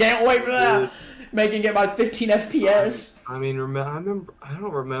 Like, oh, can't wait for that. Making it by 15 FPS. I mean, I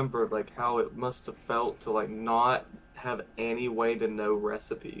don't remember, like, how it must have felt to, like, not have any way to know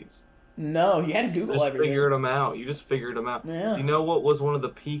recipes. No, you had to Google just everything. Figured them out. You just figured them out. Yeah. You know what was one of the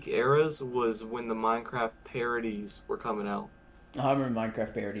peak eras was when the Minecraft parodies were coming out. Oh, I remember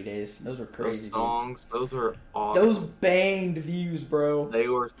Minecraft parody days. Those were crazy. Those songs, those were awesome. Those banged views, bro. They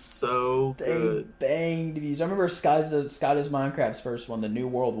were so good. They banged views. I remember Sky Does Minecraft's first one, the New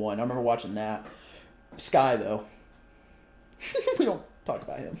World one. I remember watching that. Sky, though. We don't talk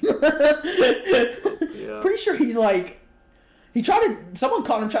about him. Yeah. Pretty sure he's like... Someone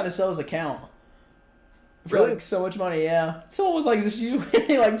caught him trying to sell his account. For like so much money, yeah. Someone was like, is this you?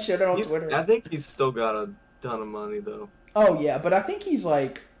 He like showed it on Twitter. I think he's still got a ton of money, though. Oh, yeah, but I think he's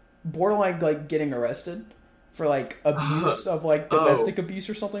like borderline like getting arrested for like abuse of like domestic abuse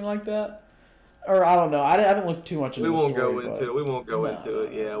or something like that. Or I don't know. I haven't looked too much into it. We won't go into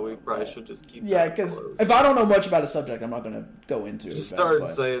it. Yeah, we probably should just keep because if I don't know much about a subject, I'm not going to go into it. Just start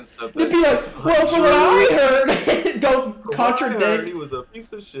saying stuff that's be like, well, from what I heard, go contradict. I heard he was a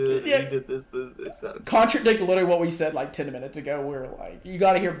piece of shit. Yeah. He did this. It's not contradict literally what we said like 10 minutes ago. We're like, you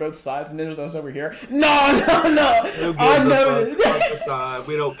got to hear both sides, and there's us over here. No. I know.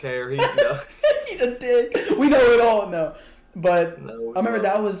 We don't care. He knows. He's a dick. We know it all. No. But I remember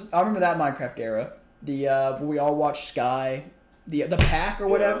that Minecraft era. The we all watched Sky, the pack or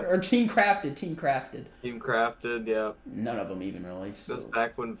whatever, or Team Crafted. Team Crafted, yeah. None of them even really. So. That's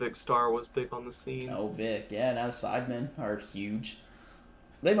back when Vic Star was big on the scene. Oh, Vic, yeah. Now Sidemen are huge.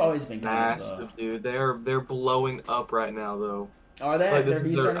 They've always been massive, dude. They're blowing up right now, though. Are they? Like,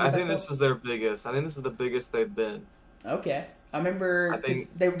 I think this is their biggest. I think this is the biggest they've been. Okay. I remember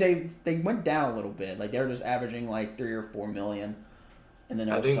they went down a little bit. Like, they were just averaging, like, 3 or 4 million. And then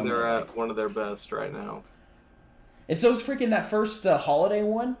I think they're at one of their best right now. And so it's freaking that first holiday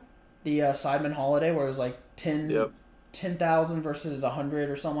one, the Sidemen Holiday, where it was, like, 10,000 versus 100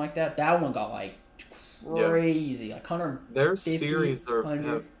 or something like that. That one got, like, crazy. Like, 100. Their series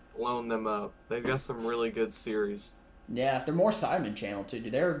have blown them up. They've got some really good series. Yeah, they're more Simon channel too,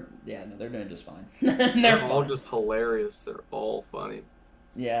 dude. They're doing just fine. They're all fine. just hilarious. They're all funny.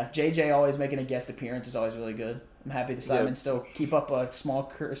 Yeah, JJ always making a guest appearance is always really good. I'm happy the Simon Yeah. still keep up a small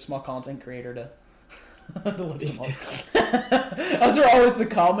content creator to lift them up. Those are always the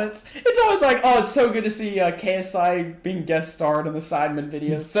comments. It's always like, oh, it's so good to see KSI being guest starred in the Sidemen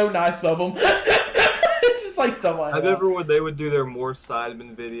videos. So nice of them. It's just like so much. I remember when they would do their more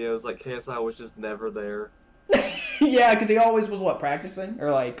Sidemen videos, like KSI was just never there. Yeah, because he always was practicing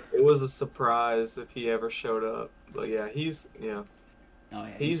or like. It was a surprise if he ever showed up. But yeah, yeah. Oh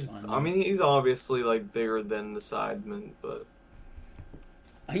yeah, He's fine, I mean, he's obviously like bigger than the Sidemen, but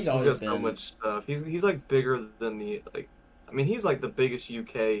he's he's always got been so much stuff. He's like bigger than the like. I mean, he's like the biggest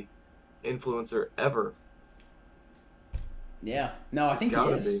UK influencer ever. Yeah, no, I think he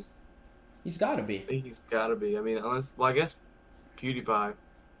gotta is. be. He's got to be. I think he's gotta be. I mean, I guess PewDiePie.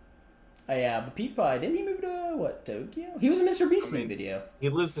 Oh, yeah, but PewDiePie, didn't he move to, Tokyo? He was in Mr. Beast's new video. He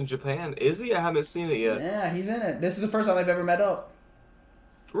lives in Japan. Is he? I haven't seen it yet. Yeah, he's in it. This is the first time they've ever met up.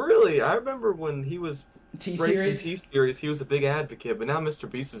 Really? I remember when he was T-Series? T-Series, he was a big advocate, but now Mr.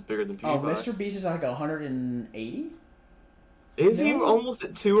 Beast is bigger than PewDiePie. Oh, Mr. Beast is like 180? Is he almost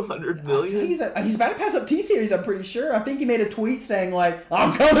at 200 million? He's about to pass up T-Series, I'm pretty sure. I think he made a tweet saying, like,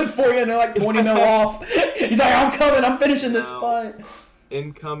 I'm coming for you, and they're like 20 mil off. He's like, I'm coming, I'm finishing this fight.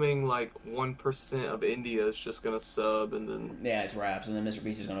 Incoming, like, 1% of India is just gonna sub, and then... Yeah, it's raps, and then Mr.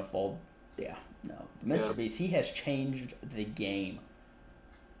 Beast is gonna fold. Yeah, no. Mr. Beast, he has changed the game.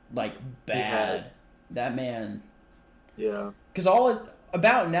 Like, bad. That man... Yeah. Because all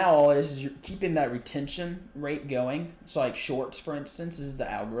it is you're keeping that retention rate going. So, like, shorts, for instance, is the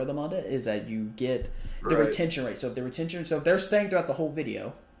algorithm of it, is that you get the retention rate. So if they're staying throughout the whole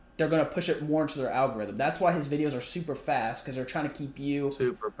video, they're going to push it more into their algorithm. That's why his videos are super fast, because they're trying to keep you...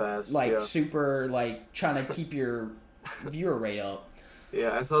 Super fast, trying to keep your viewer rate up.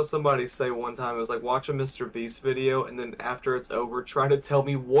 Yeah, I saw somebody say one time, it was like, watch a Mr. Beast video, and then after it's over, try to tell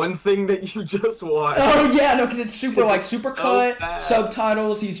me one thing that you just watched. Oh, yeah, no, because it's super cut, fast.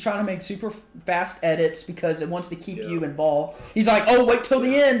 subtitles. He's trying to make super fast edits because it wants to keep you involved. He's like, oh, wait till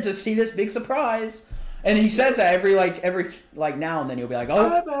the end to see this big surprise. And he says that every now and then he'll be like, oh.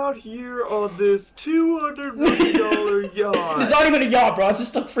 I'm out here on this $200 million yacht. It's not even a yacht, bro. It's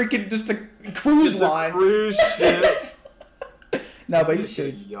just a cruise line. A cruise ship. No, but he's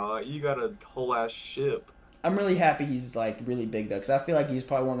a yacht. You got a whole ass ship. I'm really happy he's like really big though, because I feel like he's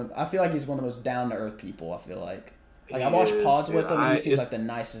probably one of the most down to earth people. I feel like I watched pods with him, and he seems like the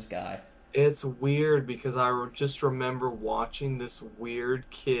nicest guy. It's weird because I just remember watching this weird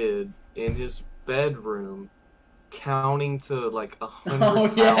kid in his bedroom counting to like 100,000.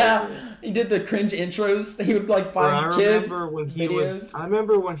 Oh yeah, he did the cringe intros. He would like find kids. I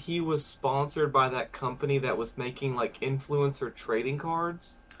remember when he was sponsored by that company that was making like influencer trading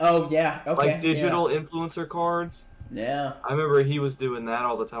cards. Oh yeah, okay. Like digital influencer cards. Yeah. I remember he was doing that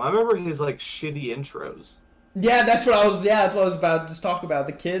all the time. I remember his like shitty intros. Yeah, that's what I was about to just talk about.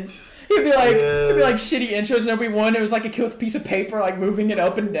 The kids. He'd be like shitty intros, and every one it was like a kid with a piece of paper, like moving it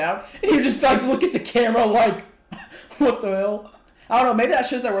up and down, and he would just like look at the camera like, what the hell? I don't know. Maybe that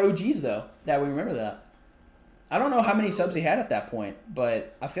shows that we're OGs though. That we remember that. I don't know how many subs he had at that point,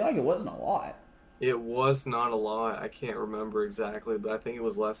 but I feel like it wasn't a lot. It was not a lot. I can't remember exactly, but I think it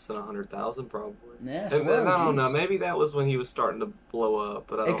was less than 100,000 probably. Yeah, and then, I don't know. Maybe that was when he was starting to blow up,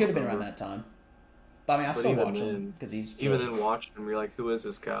 but it could have been around that time. But I mean, I still watch him because he's even then watching him, you're like, who is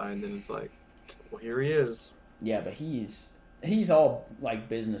this guy? And then it's like, well, here he is. Yeah, but he's all like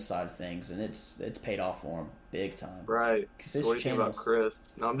business side of things, and it's paid off for him big time. Right. So what do you think about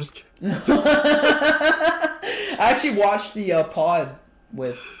Chris? No, I'm just kidding. I actually watched the pod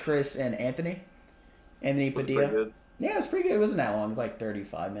with Chris and Anthony Padilla. Good. Yeah, it was pretty good. It wasn't that long. It was like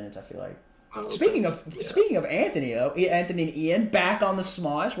 35 minutes, I feel like. Oh, okay. Speaking of Anthony, though, Anthony and Ian back on the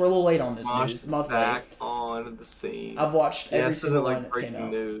Smosh. We're a little late on this news. Back on the scene. I've watched every single one that breaking came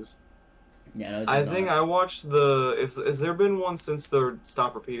out. News. Yeah, no, I think I watched has there been one since the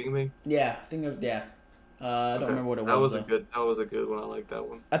Stop Repeating Me? Yeah, I think I don't remember what it was. That was a good one. I like that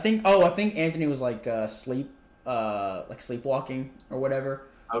one. I think Anthony was like sleepwalking or whatever.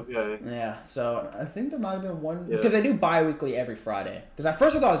 Okay. Yeah, so I think there might have been one because they do bi-weekly every Friday. Because at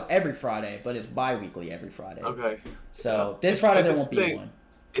first I thought it was every Friday, but it's bi-weekly every Friday. Okay. So this Friday there won't be one.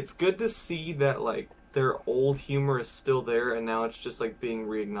 It's good to see that like their old humor is still there, and now it's just like being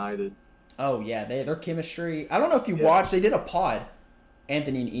reignited. Oh yeah, their chemistry. I don't know if you watched. They did a pod.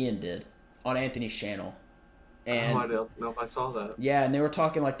 Anthony and Ian did on Anthony's channel. And I don't know if I saw that. Yeah, and they were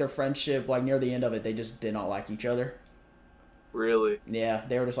talking like their friendship. Like near the end of it, they just did not like each other. Really? Yeah,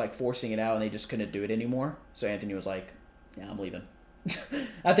 they were just like forcing it out, and they just couldn't do it anymore. So Anthony was like, Yeah, I'm leaving.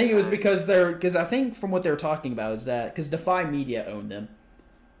 I think it was because I think from what they were talking about is that because Defy Media owned them.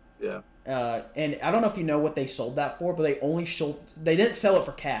 Yeah. And I don't know if you know what they sold that for, but they didn't sell it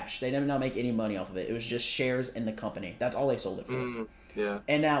for cash. They did not make any money off of it. It was just shares in the company. That's all they sold it for. Yeah.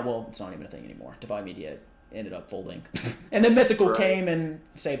 And now, well, it's not even a thing anymore. Defy Media ended up folding, and then Mythical came and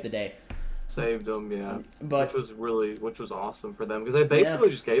saved the day. Saved them, yeah. But which was awesome for them because they basically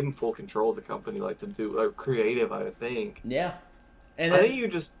just gave them full control of the company, like to do creative. I think. Yeah. And I think you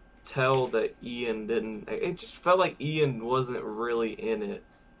just tell that Ian didn't. It just felt like Ian wasn't really in it,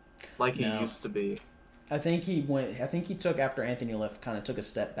 like he used to be. I think he went. I think he took after Anthony left, kind of took a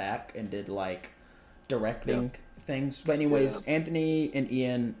step back and did like directing things. But anyways, Anthony and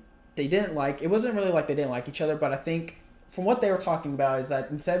Ian, they didn't like. It wasn't really like they didn't like each other, but I think from what they were talking about is that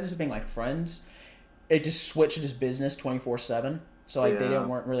instead of just being like friends, it just switched his business 24/7. So like they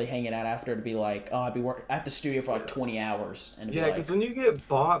weren't really hanging out after to be like, oh, I'd be at the studio for like 20 hours. And because when you get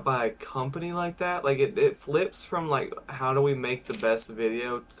bought by a company like that, like it flips from like how do we make the best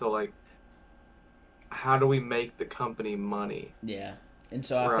video to like how do we make the company money? Yeah, and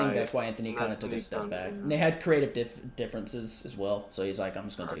so I think that's why Anthony kind of took a step back. And they had creative differences as well. So he's like, I'm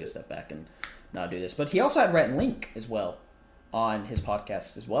just going to take a step back and not do this. But he also had Rhett and Link as well on his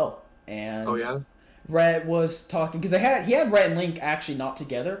podcast as well. And Rhett was talking because he had Rhett and Link actually not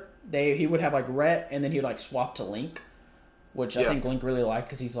together. He would have like Rhett and then he would like swap to Link, which I think Link really liked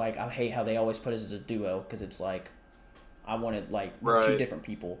because he's like, I hate how they always put us as a duo because it's like I wanted like two different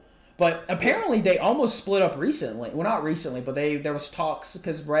people. But apparently they almost split up recently. Well, not recently, but there was talks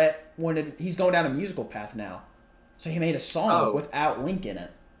because Rhett he's going down a musical path now, so he made a song without Link in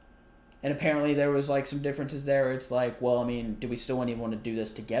it. And apparently there was like some differences there. It's like, well, I mean, do we still even want to do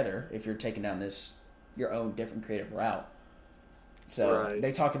this together if you're taking down your own different creative route? So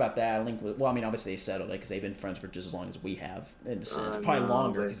they talked about that. Link was, well, I mean, obviously they settled it because they've been friends for just as long as we have in a sense. Probably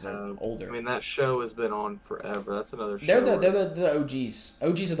longer because they're older. I mean, that show has been on forever. That's another show. They're the OGs.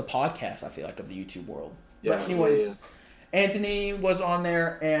 OGs of the podcast, I feel like, of the YouTube world. Yeah, but anyways, Anthony was on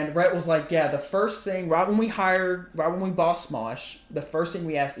there, and Rhett was like, yeah, the first thing, right when we bought Smosh, the first thing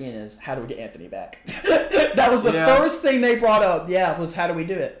we asked Ian is, how do we get Anthony back? That was the first thing they brought up, was how do we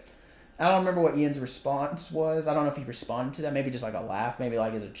do it? I don't remember what Ian's response was. I don't know if he responded to that. Maybe just like a laugh, maybe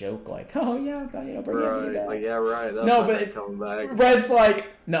like as a joke, like, oh yeah, bring Anthony back. Like, yeah, right. That's no, but coming back. Red's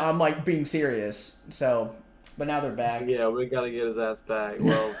like, no, I'm like being serious. So, but now they're back. Yeah, we got to get his ass back.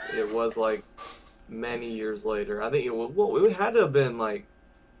 Well, it was like many years later. I think it had to have been like,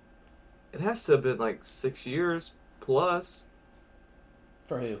 it has to have been like 6 years plus.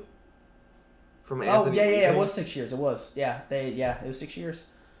 For who? From Anthony. Oh yeah, it was 6 years. It was it was 6 years.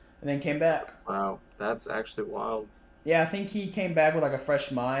 And then came back. Wow, that's actually wild. Yeah, I think he came back with like a fresh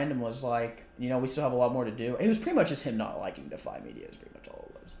mind and was like, we still have a lot more to do. It was pretty much just him not liking Defy Media. Is pretty much all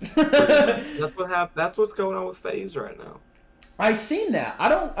it was. That's what happened. That's what's going on with FaZe right now. I seen that. I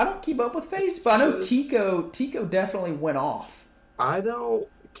don't keep up with FaZe, but I know Tico definitely went off. I don't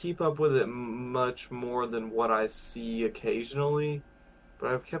keep up with it much more than what I see occasionally.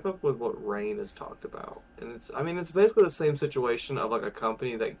 But I've kept up with what Rain has talked about. And it's basically the same situation of like a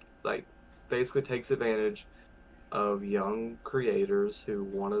company that like basically takes advantage of young creators who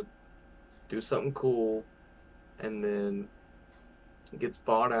want to do something cool and then gets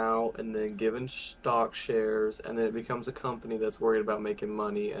bought out and then given stock shares and then it becomes a company that's worried about making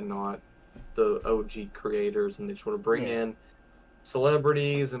money and not the OG creators, and they just want to bring in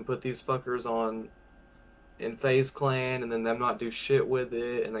celebrities and put these fuckers on in FaZe Clan and then them not do shit with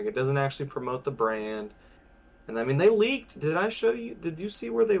it, and like it doesn't actually promote the brand. And I mean, they leaked. Did you see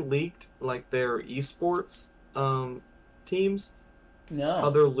where they leaked like their esports teams? No. How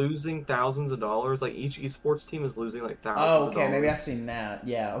they're losing thousands of dollars. Like each esports team is losing like thousands of dollars. Maybe I've seen that.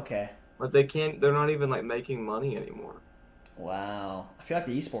 Yeah, okay. But they're not even like making money anymore. Wow. I feel like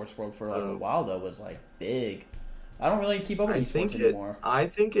the esports world for like a while though was like big. I don't really keep up with esports anymore. I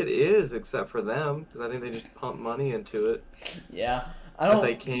think it is, except for them, because I think they just pump money into it. Yeah, I don't. That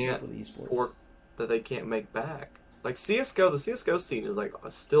they can't that they can't make back. Like CS:GO, the CS:GO scene is like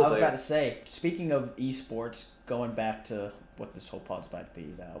still there. I was about to say, speaking of esports, going back to what this whole pod's about to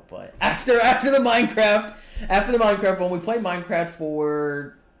be about, but after the Minecraft when we played Minecraft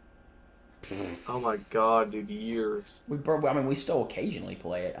for. Oh my god, dude! Years. We still occasionally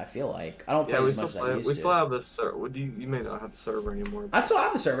play it. I feel like I don't play as much as I used to. We still have this server. You may not have the server anymore. I still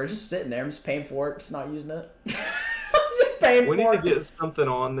have the server, just sitting there. I'm just paying for it, just not using it. I'm just paying for it. We need to get something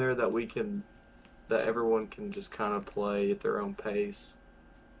on there that everyone can just kind of play at their own pace.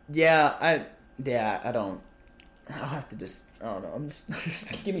 Yeah, I don't. I'll have to just, I don't know. I'm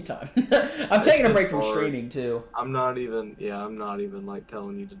just give me time. I'm taking a break from streaming too. I'm not even like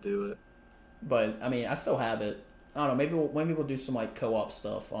telling you to do it. But I mean, I still have it. I don't know. Maybe we'll do some like co-op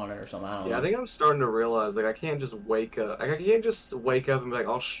stuff on it or something. I don't know. I think I'm starting to realize like I can't just wake up. Like I can't just wake up and be like,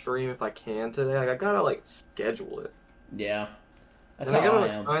 I'll stream if I can today. Like I gotta like schedule it. Yeah, that's and how I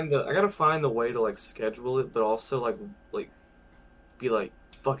am. I gotta find the way to like schedule it, but also like be like,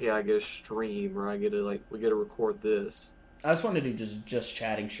 fuck yeah, I get a stream or we get to record this. I just want to do just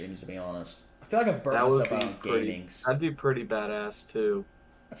chatting streams, to be honest. I feel like I've burnt myself out on gaming. That'd be pretty badass too.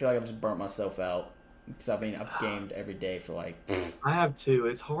 I feel like I've just burnt myself out. Because I mean, I've gamed every day for like. I have too.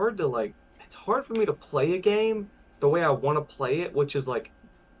 It's hard for me to play a game the way I want to play it, which is like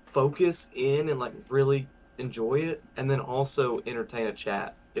focus in and like really enjoy it, and then also entertain a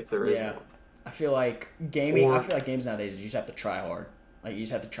chat if there is one. I feel like gaming. I feel like games nowadays you just have to try hard. Like you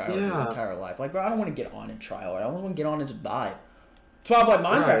just have to try hard your entire life. Like, bro, I don't want to get on and try hard. I don't want to get on and just die. That's why I played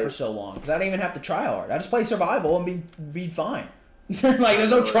Minecraft for so long, because I didn't even have to try hard. I just play survival and be fine. Like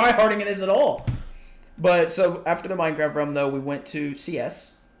there's no try harding in this at all. But so after the Minecraft realm, though, we went to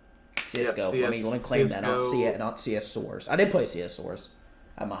CS. CS:GO. Let me claim that, not CS Source. I did play CS Source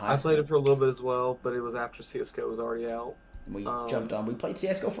at my high school. I played it for a little bit as well, but it was after CS:GO was already out. We jumped on. We played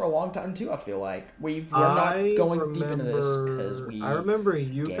CS:GO for a long time too. I feel like we're not going deep into this because we. I remember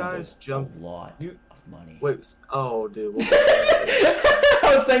you guys jumped a lot of money. Wait, oh, dude.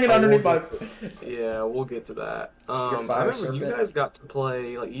 I was saying it underneath my. Yeah, we'll get to that. I remember you guys got to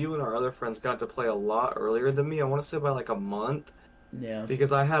play, like you and our other friends got to play a lot earlier than me. I want to say by like a month. Yeah.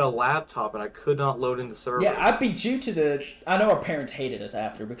 Because I had a laptop and I could not load into servers. Yeah, I beat you to the. I know our parents hated us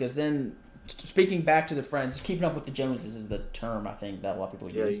after because then. Speaking back to the friends, keeping up with the Joneses is the term I think that a lot of people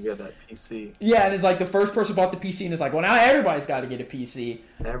use. Yeah, you got that PC. Yeah, and it's like the first person bought the PC, and it's like, well, now everybody's got to get a PC.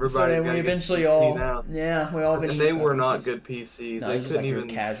 Everybody's so then we eventually all, now. Yeah, we all eventually. And they were not good PCs. No, they couldn't like even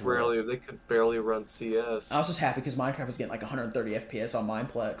casual. They could barely run CS. I was just happy because Minecraft was getting like 130 FPS on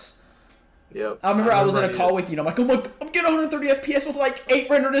Mineplex. Yep. I remember I was in a call with you, and I'm like, oh my, I'm getting 130 FPS with like 8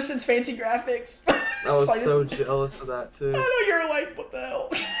 render distance, fancy graphics. I was so jealous of that too. I know you're like, what the hell.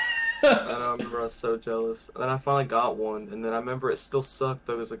 I remember I was so jealous. And then I finally got one, and then I remember it still sucked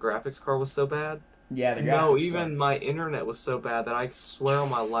though because the graphics card was so bad. Yeah, the graphics. Even my internet was so bad that I swear on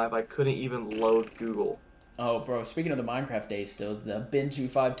my life I couldn't even load Google. Oh, bro! Speaking of the Minecraft days, still is the bin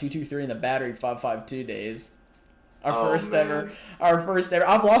 25223 and the battery 552 days. Our first ever.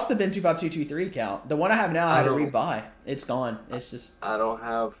 I've lost the bin 25223 account. The one I have now, I had to rebuy. It's gone. It's just. I don't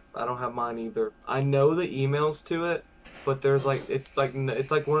have mine either. I know the emails to it. But there's like it's like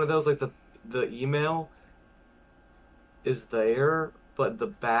one of those like the email is there, but the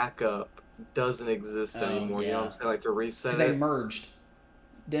backup doesn't exist anymore. Yeah. You know what I'm saying? Like to reset it. Because they merged.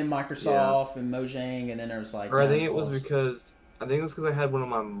 Then Microsoft and Mojang, and then there's like. Or I think it was because I had one of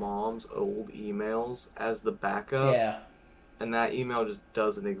my mom's old emails as the backup. Yeah. And that email just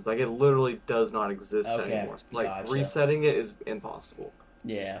doesn't exist. Like it literally does not exist anymore. Like resetting it is impossible.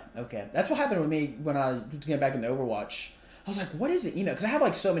 Yeah, okay. That's what happened with me when I was getting back into Overwatch. I was like, what is the email? Because I have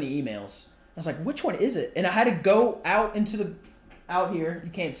like so many emails. I was like, which one is it? And I had to go out here. You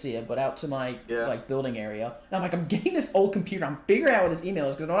can't see it, but out to my like building area. And I'm like, I'm getting this old computer. I'm figuring out what this email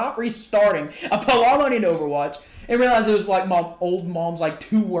is because I'm not restarting. I put a lot of money into Overwatch and realized it was like my old mom's like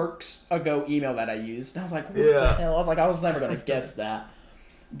 2 works ago email that I used. And I was like, what the hell? I was like, I was never going to guess that.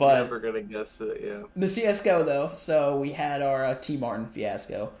 But never gonna guess it, yeah. The CS:GO though, so we had our T Martin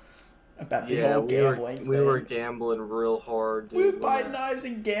fiasco about the whole gambling. We were gambling real hard. Dude, we would buy knives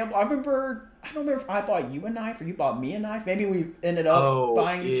and gamble. I don't remember if I bought you a knife or you bought me a knife. Maybe we ended up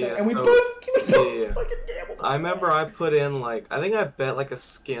buying each other, and we both fucking gambled. I remember I put in I think I bet like a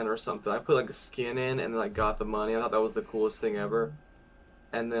skin or something. I put like a skin in and like got the money. I thought that was the coolest thing ever.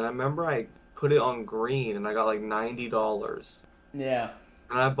 And then I remember I put it on green and I got like $90. Yeah.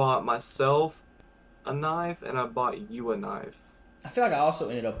 And I bought myself a knife, and I bought you a knife. I feel like I also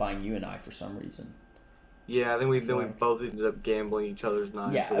ended up buying you a knife for some reason. Yeah, then we both ended up gambling each other's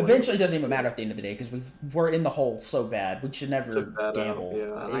knives. Yeah, eventually it doesn't even matter at the end of the day because we're in the hole so bad. We should never gamble.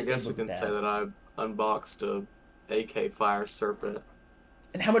 Yeah, and I guess we can say that I unboxed a AK Fire Serpent.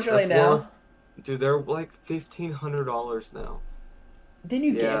 And how much are they now? Dude, they're like $1,500 now. Didn't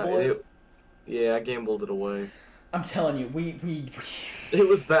you gamble it? Yeah, I gambled it away. I'm telling you, we It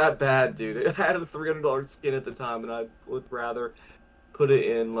was that bad, dude. It had a $300 skin at the time, and I would rather put it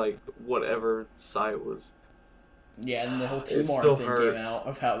in, like, whatever site was. Yeah, and the whole It T-Mart still thing hurts. came out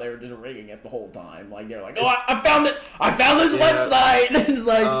of how they were just rigging it the whole time. Like, they're like, oh, I found it! I found this website! And it's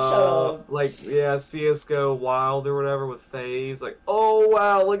like, shut up. Like, yeah, CSGO Wild or whatever with FaZe. Like, oh,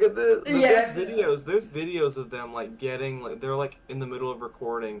 wow, look at this. Yeah. There's videos of them, like, getting, like, they're, like, in the middle of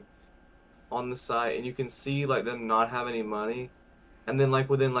recording on the site, and you can see, like, them not have any money. And then, like,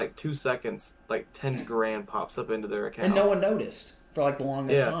 within, like, 2 seconds, like, 10 grand pops up into their account. And no one noticed for, like, the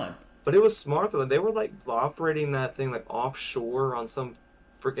longest time. But it was smart, though. They were, like, operating that thing, like, offshore on some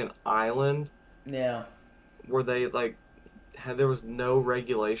freaking island. Yeah. Where they, like, there was no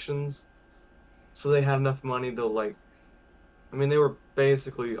regulations. So they had enough money to, like... I mean, they were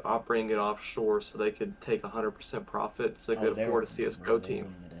basically operating it offshore so they could take 100% profit so they could afford a CSGO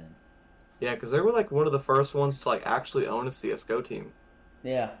team. Yeah, because they were, like, one of the first ones to, like, actually own a CSGO team.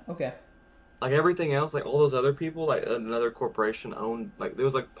 Yeah, okay. Like, everything else, like, all those other people, like, another corporation owned, like, there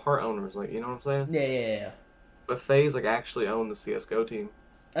was, like, part owners, like, you know what I'm saying? Yeah. But FaZe, like, actually owned the CSGO team.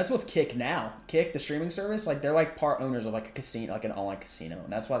 That's with Kick now. Kick, the streaming service, like, they're, like, part owners of, like, a casino, like, an online casino.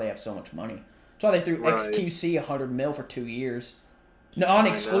 And that's why they have so much money. That's why they threw XQC $100 million for 2 years. No,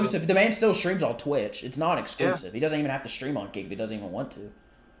 non-exclusive. The man still streams on Twitch. It's non-exclusive. Yeah. He doesn't even have to stream on Kick if he doesn't even want to.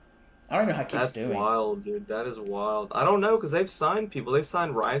 I don't even know how Kick's doing. That's wild, dude. That is wild. I don't know, because they've signed people. They've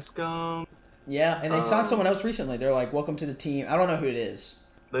signed Ricegum. Yeah, and they signed someone else recently. They're like, welcome to the team. I don't know who it is.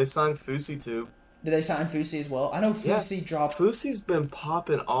 They signed Fusi, too. Did they sign Fusi as well? I know Fusi dropped... Fusi's been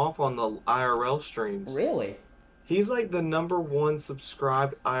popping off on the IRL streams. Really? He's like the #1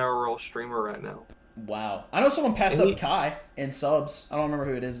 subscribed IRL streamer right now. Wow. I know someone passed up Kai in subs. I don't remember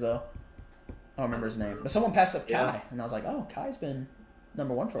who it is, though. I don't remember his name. But someone passed up Kai. And I was like, oh, Kai's been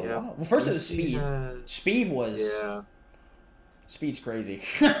 #1 for a while. Well, first it was Speed. Speed was... Yeah. Speed's crazy.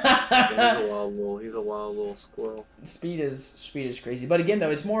 Yeah, he's a wild little squirrel. Speed is crazy. But again,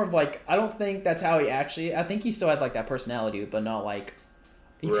 though, it's more of like, I don't think that's how he actually... I think he still has like that personality, but not like...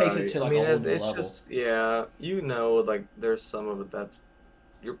 He takes it to like a whole new level. Just, yeah, you know, like there's some of it that's...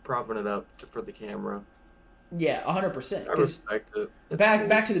 You're propping it up for the camera. Yeah, 100%. I respect it.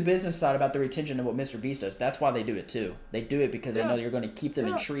 Back to the business side about the retention of what Mr. Beast does. That's why they do it too. They do it because they know you're going to keep them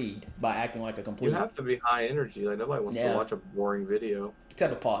intrigued by acting like a complete. You have to be high energy. Like nobody wants to watch a boring video.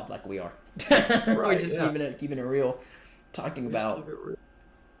 Except a pod, like we are. Right, We're just keeping it real, talking about. Just keep it real.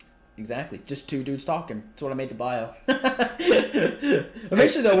 Exactly, just two dudes talking. That's what I made the bio.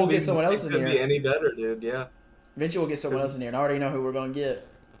 Eventually, though, we'll get someone else in here. It could be any better, dude. Yeah. Eventually, we'll get someone else in here, and I already know who we're going to get.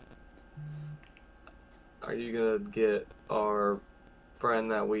 Are you gonna get our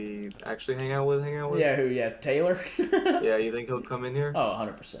friend that we actually hang out with? Yeah, who? Yeah, Taylor. Yeah, you think he'll come in here? Oh,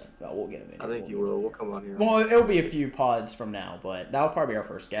 100%. Well, we'll get him in. I think he will. We'll come on here. Well, it'll be a few pods from now, but that'll probably be our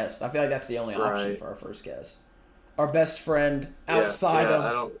first guest. I feel like that's the only option for our first guest. Our best friend outside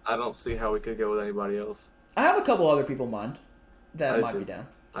of. I don't see how we could go with anybody else. I have a couple other people in mind that might be down.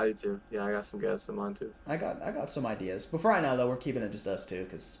 I do too. Yeah, I got some guests in mind too. I got some ideas, but for right now though, we're keeping it just us two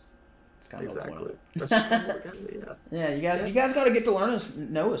because. It's kind of exactly. Yeah, you guys got to get to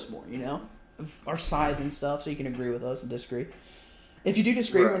know us more, you know, of our sides and stuff, so you can agree with us and disagree. If you do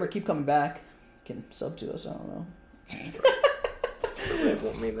disagree, remember, keep coming back. You can sub to us. I don't know. It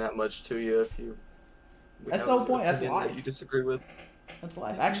won't mean that much to you if you. That's the whole point. That's life. That you disagree with. That's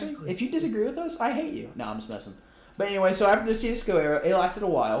life. Actually, if you disagree with us, I hate you. No, I'm just messing. But anyway, so after the CSGO era, it lasted a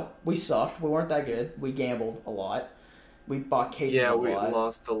while. We sucked. We weren't that good. We gambled a lot. We bought cases a lot. Yeah, we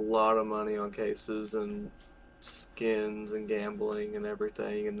lost a lot of money on cases and skins and gambling and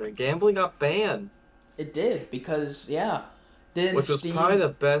everything. And then gambling got banned. It did, because, which was probably the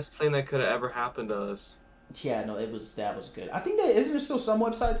best thing that could have ever happened to us. Yeah, no, that was good. I think isn't there still some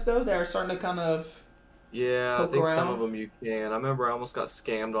websites, though, that are starting to kind of I think some of them you can. I remember I almost got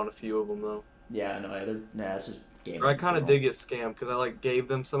scammed on a few of them, though. Yeah, no, it's just gambling. Or I kind of did get scammed, because I, like, gave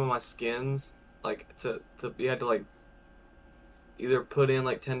them some of my skins, like, you had to, like, either put in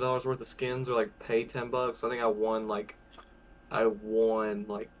like $10 worth of skins or like pay $10. I think I won like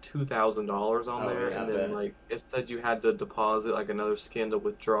 $2,000 on there, and then like it said you had to deposit like another skin to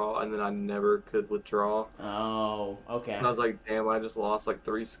withdraw, and then I never could withdraw. Oh, okay. So I was like, damn, I just lost like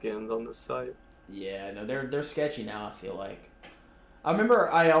 3 skins on this site. Yeah, no, they're sketchy now. I feel like. I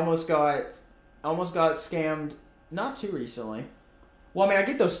remember I almost got scammed not too recently. Well, I mean, I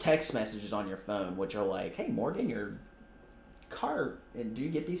get those text messages on your phone, which are like, "Hey, Morgan, your car, and do you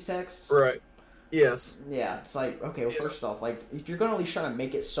get these texts?" Right. Yes. Yeah, it's like, okay, well, first off, like, if you're gonna at least try to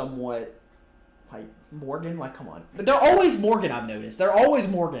make it somewhat like Morgan, like, come on. But they're always Morgan, I've noticed. They're always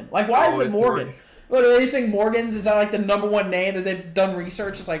Morgan. Like, why is it Morgan? What, are they saying Morgans? Is that like the #1 name that they've done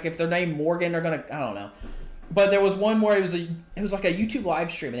research? It's like if they're named Morgan, they're gonna, I don't know. But there was one where it was like a YouTube live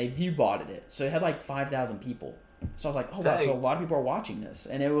stream and they view botted it. So it had like 5,000 people So I was like, oh, wow, so a lot of people are watching this.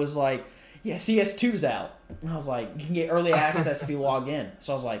 And it was like, yeah, CS2's out. And I was like, you can get early access if you log in.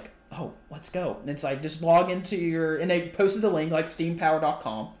 So I was like, oh, let's go. And it's like, just log into your... And they posted the link, like,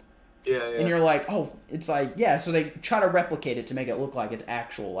 steampower.com. Yeah. And you're like, oh, it's like, yeah. So they try to replicate it to make it look like it's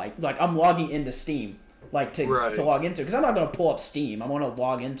actual. Like I'm logging into Steam. Like, to log into it. Because I'm not going to pull up Steam. I want to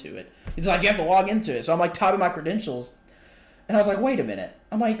log into it. It's like, you have to log into it. So I'm, like, typing my credentials. And I was like, wait a minute.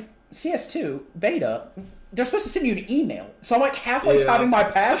 I'm like, CS2, beta, they're supposed to send you an email. So I'm, like, halfway typing my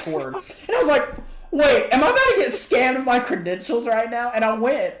password. And I was like, wait, am I about to get scammed with my credentials right now? And I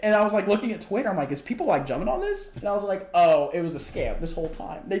went, and I was, like, looking at Twitter. I'm like, is people, like, jumping on this? And I was like, oh, it was a scam this whole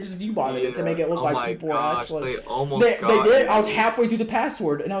time. They just view-botted it to make it look like people were actually... They almost got They did. you. I was halfway through the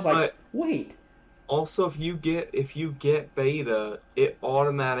password, and I was like, wait. Also, if you get beta, it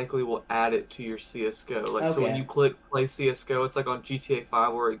automatically will add it to your CS:GO. Like, so when you click play CS:GO, it's like on GTA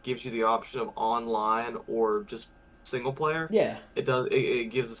 5 where it gives you the option of online or just single player. Yeah. It does. It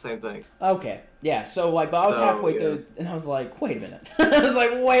gives the same thing. Okay. Yeah. So like, but I was halfway through, and I was like, wait a minute. I was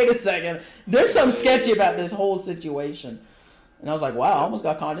like, wait a second. There's something sketchy about this whole situation. And I was like, wow, I almost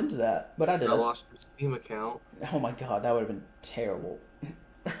got caught into that, but I didn't. I lost your Steam account. Oh my god, that would have been terrible.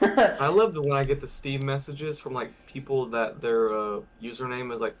 I love when I get the Steam messages from like people that their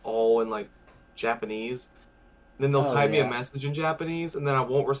username is like all in like Japanese. Then they'll type me a message in Japanese, and then I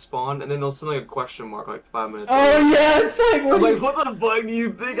won't respond, and then they'll send like a question mark like 5 minutes later. Oh yeah, it's like I'm like, what the fuck? Do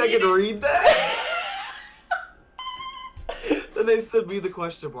you think I can read that? Then they send me the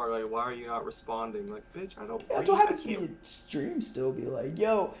question mark like, why are you not responding? Like, bitch, I don't. That's what happens to me in stream. Still be like,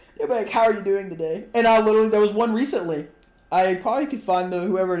 yo, they're like, how are you doing today? And I literally, there was one recently. I probably could find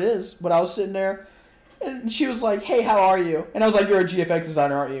whoever it is, but I was sitting there, and she was like, hey, how are you? And I was like, you're a GFX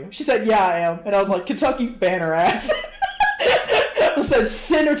designer, aren't you? She said, yeah, I am. And I was like, Kentucky, ban her ass. I said,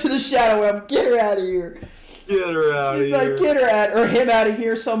 send her to the shadow realm. Get her out of here. Get her out of here. Like, get her out, or him out of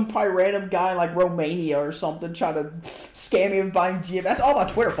here. Some probably random guy in like Romania or something trying to scam me with buying GFX. That's all my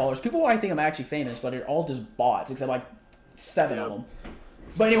Twitter followers. People might think I'm actually famous, but they're all just bots, except like 7 of them.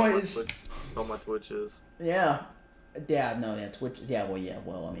 But anyway, it's... All my Twitches. Yeah. Yeah, no, yeah, Twitch,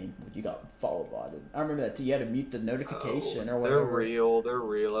 well, I mean, you got followed by them. I remember that too. You had to mute the notification or whatever. They're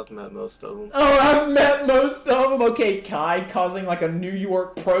real. I've met most of them. Oh, I've met most of them. Okay, Kai causing like a New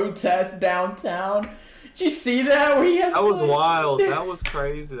York protest downtown. Did you see that? Where he has that was wild. That was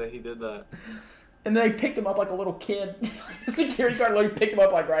crazy that he did that. And they picked him up like a little kid. The security guard like picked him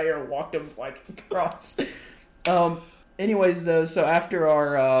up like right here and walked him like across. Anyways, though, so after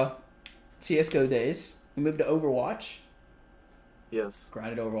our CS:GO days, we moved to Overwatch. Yes.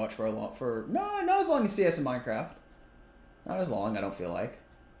 Grinded Overwatch not as long as CS and Minecraft. Not as long, I don't feel like.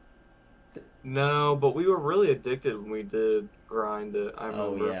 No, but we were really addicted when we did grind it. I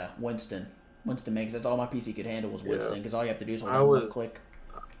remember. Oh yeah, Winston makes that's all my PC could handle was Winston because all you have to do is hold left click.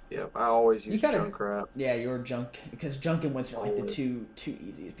 Yeah, I always use Junkrat. Yeah, you're Junk because Junk and Winston are like the two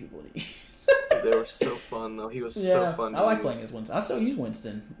easiest people to use. They were so fun though. He was so fun. I like playing as Winston. I still use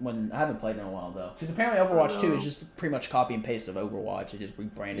Winston when I haven't played in a while though. Because apparently Overwatch 2 is just pretty much copy and paste of Overwatch. It just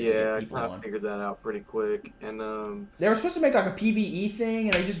rebranded to get people on. Yeah, I kind of figured that out pretty quick. And they were supposed to make like a PvE thing,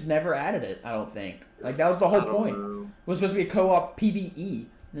 and they just never added it. I don't think. Like that was the whole point. It was supposed to be a co-op PvE,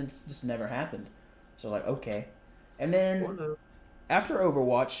 and it's just never happened. So like okay, and then after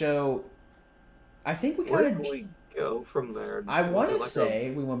Overwatch, so I think we kind of. Where did we go from there? I want to say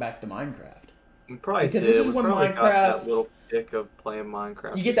we went back to Minecraft. We probably because did. This is when Minecraft got that little kick of playing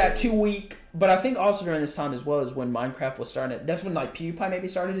Minecraft. You get that 2 week, but I think also during this time as well is when Minecraft was starting. That's when like PewDiePie maybe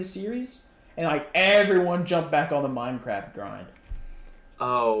started his series, and like everyone jumped back on the Minecraft grind.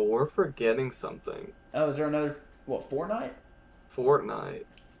 Oh, we're forgetting something. Oh, is there another Fortnite? Fortnite.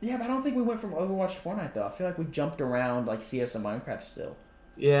 Yeah, but I don't think we went from Overwatch to Fortnite though. I feel like we jumped around like CS and Minecraft still.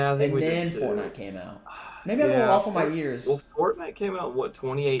 Yeah, I think we did And too. then Fortnite came out. Maybe I'm a little off on my years. Well, Fortnite came out in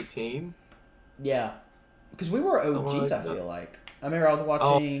 2018. Yeah, because we were OGs. I feel like I remember I was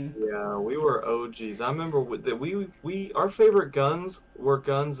watching. Oh, yeah, we were OGs. I remember that we our favorite guns were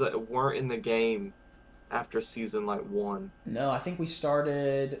guns that weren't in the game after season 1. No, I think we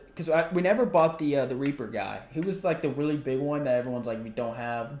started because we never bought the Reaper guy. He was like the really big one that everyone's like we don't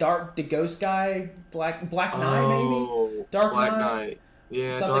have. The Ghost guy, Black Knight maybe. Black Knight.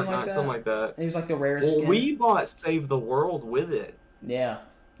 Yeah, Dark Knight, something like that. And he was like the rarest. Skin. We bought Save the World with it. Yeah.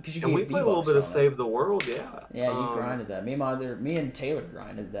 And we played a little bit of Save the World, yeah. Yeah, you grinded that. Me and Taylor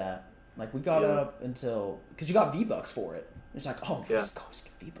grinded that. Like, we got up until... Because you got V-Bucks for it. It's like, oh, let's go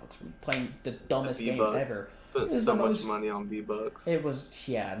get V-Bucks from playing the dumbest game ever. Spent It was so the much most. money on V-Bucks. It was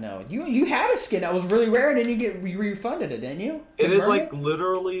no. You had a skin that was really rare, and then you refunded it, didn't you? The It is merman? like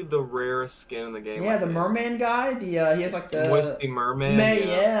literally the rarest skin in the game, Yeah, I the think. merman guy. He has like the Moisty Merman, yeah.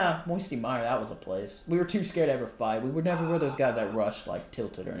 Yeah, Moisty Mire. That was a place. We were too scared to ever fight. We would never were those guys that rushed like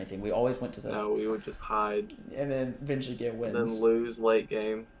tilted or anything. We always went to the No, we would just hide and then eventually get and then wins. lose late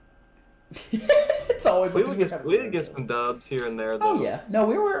game. It's always We would get some dubs here and there, though. Oh yeah, no,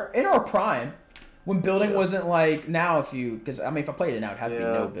 we were in our prime when building Yeah. wasn't like now. Because I mean, if I played it now, it'd have to be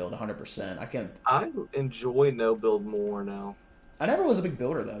Yeah. no build, 100%. I enjoy no build more now. I never was a big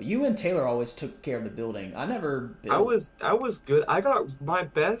builder though. You and Taylor always took care of the building. I never built. I was good. I got my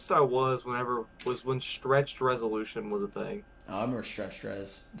best. I was when stretched resolution was a thing. Oh, I remember stretch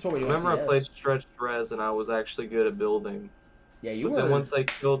res. That's what we do. Remember, on I CS. played stretched res and I was actually good at building. Yeah, you But were. then once they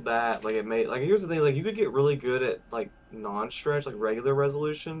killed that, like it made like here's the thing, like you could get really good at like non-stretch, like regular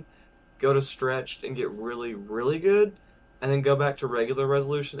resolution, go to stretched and get really, really good, and then go back to regular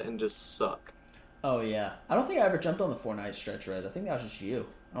resolution and just suck. Oh yeah, I don't think I ever jumped on the Fortnite stretch res. I think that was just you.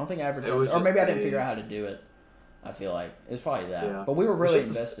 I don't think I ever It jumped, was or just maybe I didn't me. figure out how to do it. I feel like it was probably that. Yeah. But we were really It's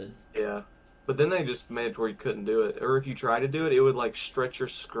just invested. Yeah. But then they just made it to where you couldn't do it. Or if you tried to do it, it would like stretch your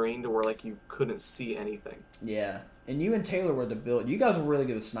screen to where like you couldn't see anything. Yeah, and you and Taylor were the build. You guys were really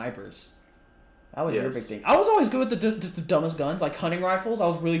good with snipers. That was your Yes. big thing. I was always good with just the dumbest guns, like hunting rifles. I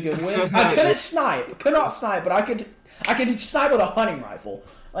was really good with. I couldn't snipe, could not snipe, but I could snipe with a hunting rifle.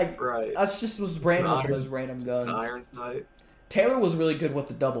 Like Right. I just was random with Iron- those random guns. An iron sight. Taylor was really good with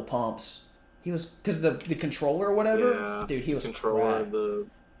the double pumps. He was because the controller or whatever. Yeah. Dude, he was Controller, crap. the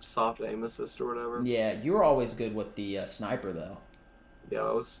soft aim assist or whatever. Yeah, you were always good with the sniper though. Yeah,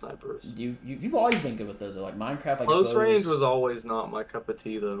 it was snipers. You've always been good with those. Like Minecraft, like Close bows. range was always not my cup of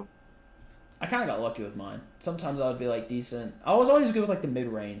tea though. I kind of got lucky with mine. Sometimes I would be like decent. I was always good with like the mid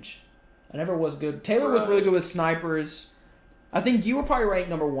range. I never was good. Taylor was Right. really good with snipers. I think you were probably ranked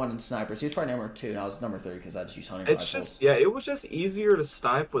number 1 in snipers. He was probably number 2, and I was number 3 because I just used hunting It's rifles. just it was just easier to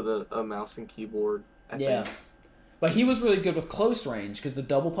snipe with a mouse and keyboard. I Yeah. think. But he was really good with close range because the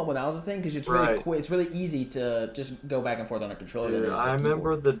double pump when that was a thing because it's really Right. quick. It's really easy to just go back and forth on a controller. Dude, than it is a I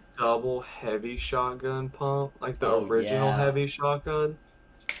remember keyboard. the double heavy shotgun pump, like the Oh, original yeah. heavy shotgun.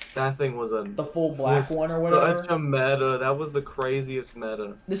 That thing was The full black was one or whatever. Such a meta. That was the craziest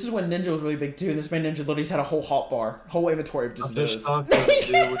meta. This is when Ninja was really big too. And this man Ninja literally just had a whole hotbar, whole inventory of just Just those. shotguns,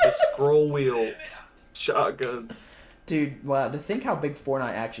 dude, with the scroll wheel shotguns. Dude, wow, to think how big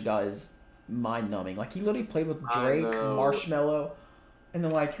Fortnite actually got is mind-numbing. Like, he literally played with I Drake, know. Marshmello, and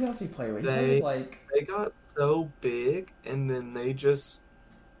then, like, who else did he play with? He played with, like... They got so big, and then they just,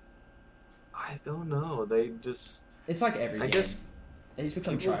 I don't know. They just, It's like every I game. guess And he's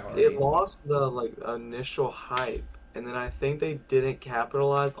become people, tryhard. it lost the like initial hype, and then I think they didn't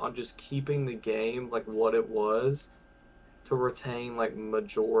capitalize on just keeping the game like what it was to retain like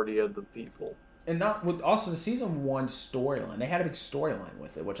majority of the people. And not with also the season 1 storyline. They had a big storyline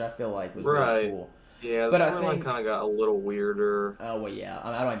with it, which I feel like was Right. really cool. Yeah, the But I storyline think- kind of got a little weirder. Oh, well, yeah.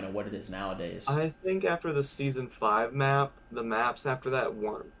 I don't even know what it is nowadays. I think after the season 5 map, the maps after that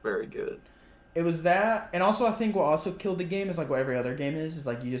weren't very good. It was that, and also I think what also killed the game is like what every other game is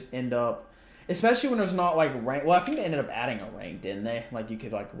like you just end up, especially when there's not like rank. Well, I think they ended up adding a rank, didn't they? Like you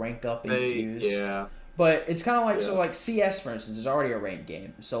could like rank up in queues. Yeah. But it's kind of like so Yeah. like CS for instance is already a ranked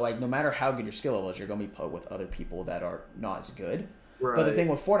game. So like no matter how good your skill level is, you're gonna be put with other people that are not as good. Right. But the thing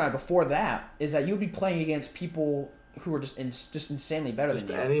with Fortnite before that is that you would be playing against people who are just insanely better Just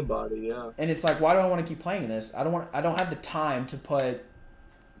than you. anybody, yeah. And it's like, why do I want to keep playing this? I don't have the time to put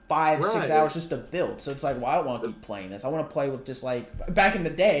 5-6 Right. hours just to build. So it's like, well, I don't want to keep playing this. I want to play with just like back in the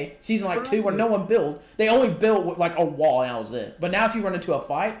day, season like 2, where no one build. They only built with like a wall, and that was it. But now, if you run into a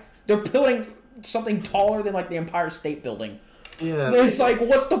fight, they're building something taller than like the Empire State Building. Yeah. And it's like,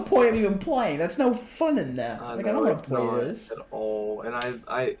 what's the point of even playing? That's no fun in that. I don't want it's to play not this. at all. And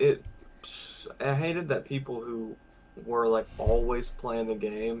I hated that people who were like always playing the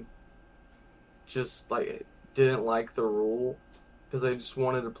game just like didn't like the rule because they just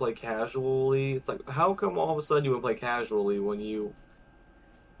wanted to play casually. It's like, how come all of a sudden you want to play casually when you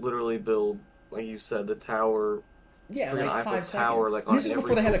literally build, like you said, the tower? Yeah, freaking like Eiffel 5 Tower, seconds. like, And on this is every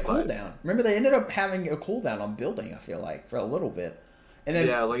before they had a fight. cooldown. Remember, they ended up having a cooldown on building. I feel like for a little bit, and then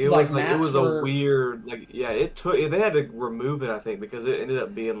Yeah, like it was like it maps was were- a weird like yeah. It took they had to remove it I think because it ended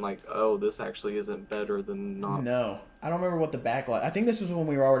up being like, oh, this actually isn't better than not. No, I don't remember what the backlash. I think this was when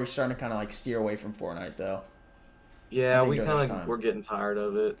we were already starting to kind of like steer away from Fortnite, though. Yeah, I think we during kind this of time. were getting tired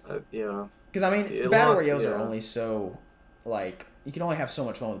of it. Yeah. Because I mean, A battle lot- royales are yeah. only so like you can only have so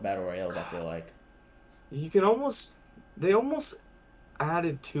much fun with battle royales. I feel like. You can they almost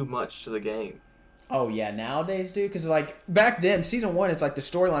added too much to the game. Oh yeah, nowadays, dude, because like back then, season 1, it's like the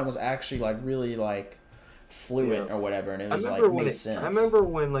storyline was actually like really like fluent or whatever, and it was like made sense. I remember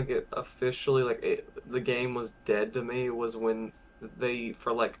when like it officially the game was dead to me was when they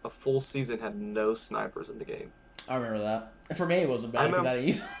for like a full season had no snipers in the game. I remember that. And for me, it wasn't bad because I didn't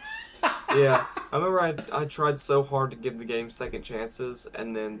use. Yeah, I remember I tried so hard to give the game second chances,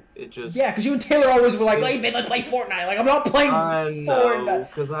 and then it just because you and Taylor always were like, "Hey man, let's play Fortnite." Like I'm not playing Fortnite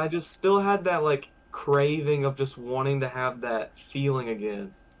because I just still had that like craving of just wanting to have that feeling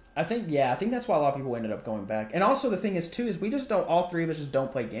again. I think that's why a lot of people ended up going back. And also the thing is too is we just don't all three of us just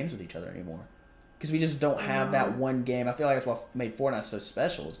don't play games with each other anymore because we just don't have that one game. I feel like that's what made Fortnite so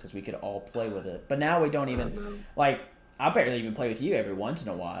special is because we could all play with it. But now we don't even like. I barely even play with you every once in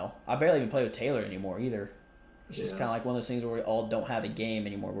a while. I barely even play with Taylor anymore either. It's just kind of like one of those things where we all don't have a game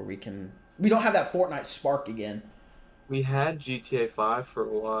anymore where we don't have that Fortnite spark again. We had GTA 5 for a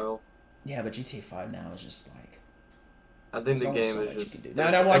while. Yeah, but GTA 5 now is just like... I think the game is just... Now,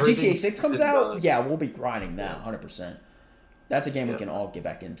 like GTA 6 comes out, we'll be grinding that 100%. That's a game we can all get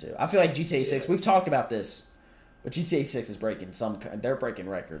back into. I feel like GTA 6, we've talked about this, but GTA 6 is breaking they're breaking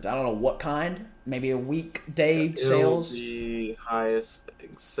records. I don't know what kind. Maybe a weekday sales. It'll be highest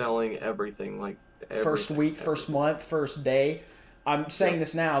selling everything, like everything. First week, first month, first day. I'm saying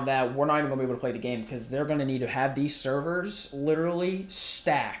this now that we're not even going to be able to play the game because they're going to need to have these servers literally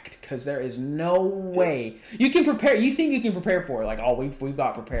stacked because there is no way you can prepare. You think you can prepare for it? Like, oh, we've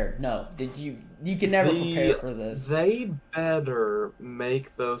got prepared. No, you can never prepare for this. They better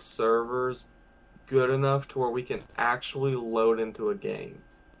make those servers good enough to where we can actually load into a game.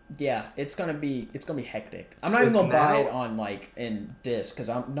 Yeah, it's gonna be hectic. I'm not even gonna buy it on like in disc because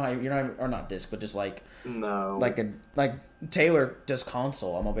I'm not. You're not or not disc, but just like like Taylor does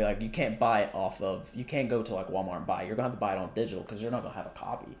console. I'm gonna be like, you can't buy it off of. You can't go to like Walmart and buy it. You're gonna have to buy it on digital because you're not gonna have a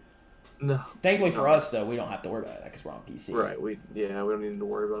copy. No. Thankfully for us though, we don't have to worry about that because we're on PC. Right. We don't need to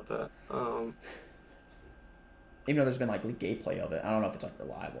worry about that. Even though there's been like leaked gameplay of it, I don't know if it's like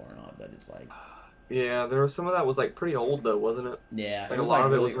reliable or not, but it's like. Yeah, there was some of that was like pretty old though, wasn't it? Yeah, like a lot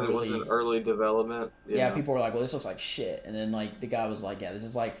of it was in early development. Yeah, people were like, "Well, this looks like shit," and then like the guy was like, "Yeah, this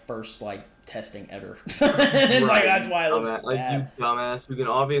is like first like testing ever." It's like that's why it looks bad. Like you dumbass, we can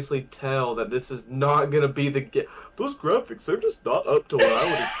obviously tell that this is not gonna be the those graphics. They're just not up to what I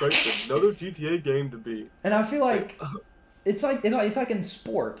would expect another GTA game to be. And I feel like. It's like in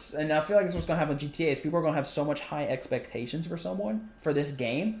sports, and I feel like this is what's gonna happen with GTA. Is people are gonna have so much high expectations for this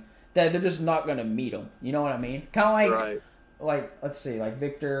game that they're just not gonna meet them. You know what I mean? Kind of like let's see, like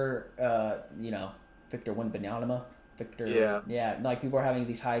Victor, Victor Wembanyama, like people are having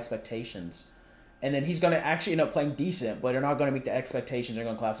these high expectations, and then he's gonna actually end up playing decent, but they're not gonna meet the expectations. They're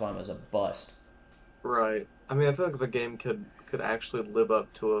gonna classify him as a bust. Right. I mean, I feel like if a game could actually live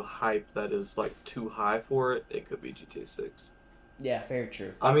up to a hype that is like too high for it, it could be GTA 6. Yeah, very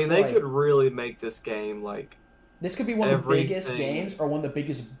true. I mean, they could really make this game like. This could be one of the biggest games or one of the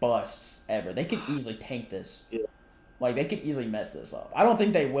biggest busts ever. They could easily tank this. Yeah. Like, they could easily mess this up. I don't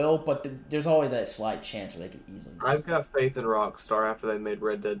think they will, but there's always that slight chance where they could easily mess I've got faith in Rockstar after they made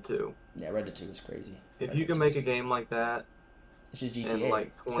Red Dead 2. Yeah, Red Dead 2 was crazy. If you can make a game like that it's just GTA. in,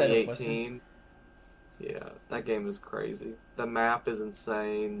 like, 2018, yeah, that game is crazy. The map is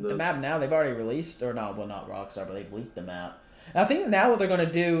insane. The map now, they've already released, or not, well, not Rockstar, but they've leaked the map. And I think now what they're going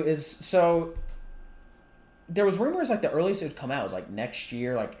to do is, so... There was rumors like the earliest it would come out was like next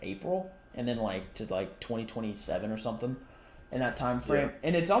year, like April, and then like to like 2027 or something in that time frame. Yeah.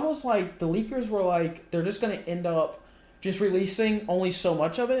 And it's almost like the leakers were like they're just going to end up just releasing only so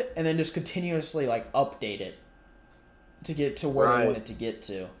much of it and then just continuously like update it to get to where they want it to get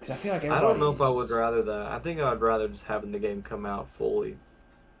to. Because I feel like I don't know if I would rather that. I think I would rather just having the game come out fully.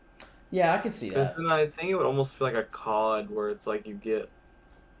 Yeah, I could see that. Because then I think it would almost feel like a COD where it's like you get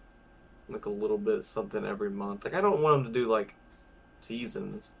like a little bit something every month. Like I don't want them to do like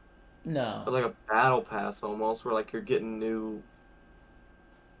seasons. No. But like a battle pass almost where like you're getting new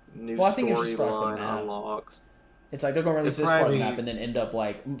storyline unlocks. It's like they're gonna release this part of the map and then end up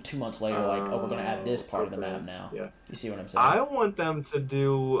like 2 months later like, oh, we're gonna add this part of the map now. Yeah. You see what I'm saying? I want them to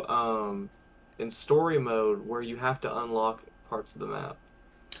do in story mode where you have to unlock parts of the map.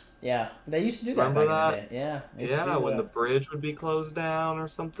 Yeah, they used to do that Remember back in the day. Yeah, when the bridge would be closed down or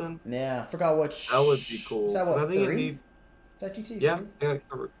something. Yeah, I forgot which. That would be cool. Is that what, I think 3? Is that GT? Yeah, I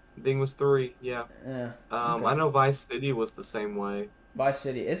think it was 3, yeah. Yeah. Okay. I know Vice City was the same way. Vice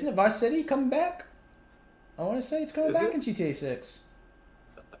City. Isn't it Vice City coming back? I want to say it's coming back in GTA 6.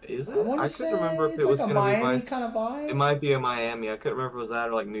 Is it? I couldn't remember if it was going to be Vice kind of vibe. It might be a Miami. I couldn't remember if it was that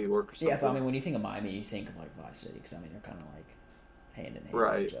or like New York or something. Yeah, but I mean, when you think of Miami, you think of like Vice City because I mean they're kind of like hand in hand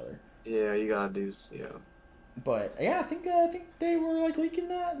with each other. Yeah, you gotta do. Yeah. But yeah, I think they were like leaking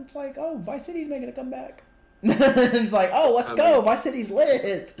that. It's like, oh, Vice City's making a comeback. It's like, oh, let's go, Vice City's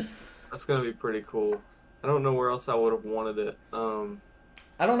lit. That's gonna be pretty cool. I don't know where else I would have wanted it.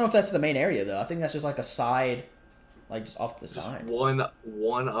 I don't know if that's the main area though. I think that's just like a side, like just off the Just side. one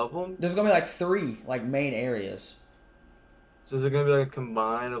of them. There's gonna be like 3 like main areas. So is it gonna be like a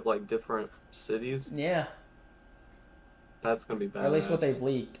combine of like different cities? Yeah, That's gonna be badass. or at least what they've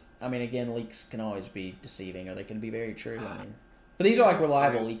leaked. I mean, again, leaks can always be deceiving, or they can be very true. I mean, but these are like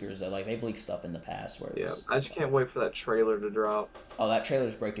reliable leakers though. Like they've leaked stuff in the past where. Yeah, I just can't wait for that trailer to drop. Oh, that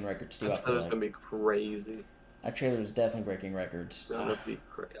trailer's breaking records too. That trailer's gonna be crazy. That trailer is definitely breaking records. It's gonna be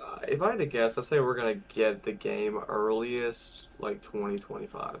crazy. If I had to guess, I'd say we're gonna get the game earliest like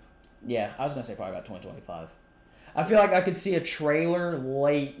 2025. Yeah, I was gonna say probably about 2025. I feel like I could see a trailer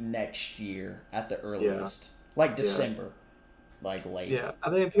late next year at the earliest, like December, like late. Yeah, I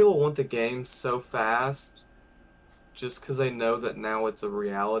think people want the game so fast, just because they know that now it's a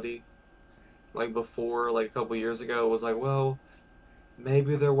reality. Like before, like a couple years ago, it was like, well,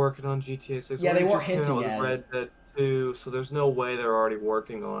 maybe they're working on GTA 6. Yeah, Well, they weren't just came out hinting with at Red Dead 2, so there's no way they're already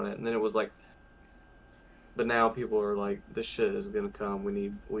working on it. And then it was like, but now people are like, this shit is gonna come. We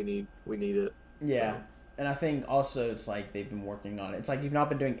need it. Yeah. So, And I think also it's like they've been working on it. It's like you've not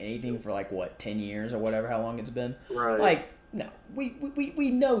been doing anything for like what 10 years or whatever, how long it's been. right. Like no, we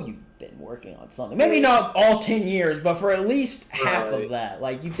know you've been working on something. Maybe not all 10 years, but for at least half of that.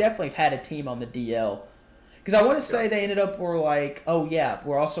 Like you definitely have had a team on the DL. Because I want to say they ended up were like, oh yeah,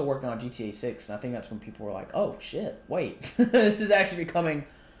 we're also working on GTA 6, and I think that's when people were like, oh shit, wait, this is actually becoming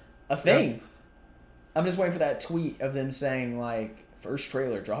a thing. Yeah. I'm just waiting for that tweet of them saying like, first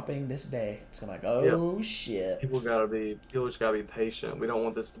trailer dropping this day. It's gonna be like, oh shit. People just gotta be patient. We don't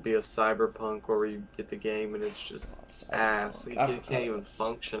want this to be a cyberpunk where you get the game and it's just ass. You can't even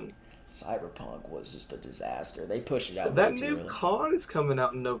function. Cyberpunk was just a disaster. They pushed it out. That new COD is coming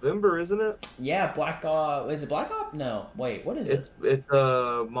out in November, isn't it? Yeah, Black Ops. Is it Black Ops? No, wait, what is it? It's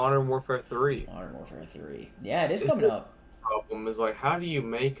Modern Warfare 3. Modern Warfare 3. Yeah, it is coming up. The problem is like, how do you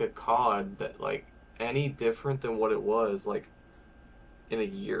make a COD that like any different than what it was like in a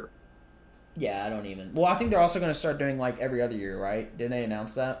year? Yeah, I don't even. Well, I think they're also going to start doing like every other year, right? Didn't they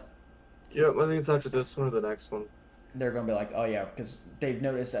announce that? Yep, I think it's after this one or the next one. They're going to be like, oh yeah, because they've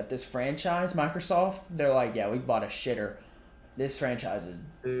noticed that this franchise, Microsoft, they're like, yeah, we've bought a shitter. This franchise is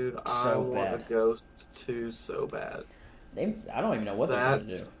Dude, so I want bad. a Ghost 2 so bad. I don't even know what they're going to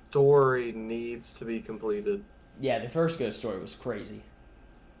do. That story needs to be completed. Yeah, the first Ghost story was crazy.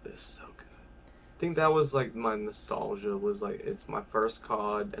 It's so good. I think that was like my nostalgia, was like, it's my first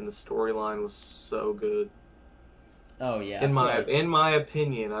COD and the storyline was so good. Oh yeah. In my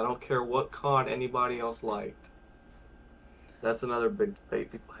opinion, I don't care what COD anybody else liked. That's another big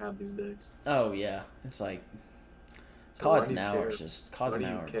debate people have these days. Oh yeah, it's like So COD's now is just COD's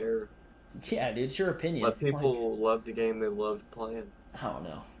now. Care? Yeah, dude, it's your opinion. Let people love the game they loved playing. I don't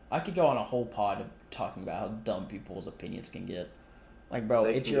know. I could go on a whole pod of talking about how dumb people's opinions can get. Like, bro,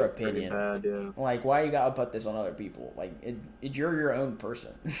 it's your opinion. Bad, yeah. Like, why you gotta put this on other people? Like, you're your own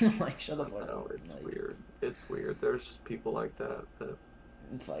person. Like, shut the fuck up. It's weird. It's weird. There's just people like that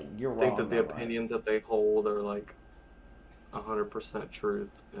it's like you're wrong. Think that the opinions that they hold are like 100%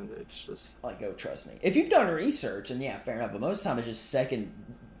 truth, and it's just like, oh, trust me. If you've done research, and yeah, fair enough. But most of the time, it's just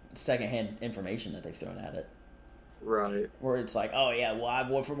secondhand information that they've thrown at it. Right. Where it's like, oh yeah,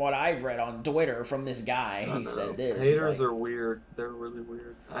 well, from what I've read on Twitter from this guy, he said this. Haters are weird. They're really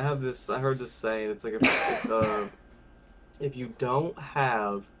weird. I heard this saying. It's like if you don't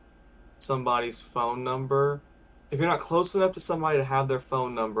have somebody's phone number, if you're not close enough to somebody to have their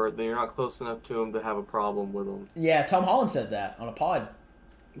phone number, then you're not close enough to them to have a problem with them. Yeah, Tom Holland said that on a pod.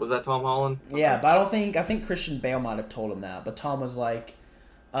 Was that Tom Holland? Yeah, okay. But I think Christian Bale might have told him that. But Tom was like,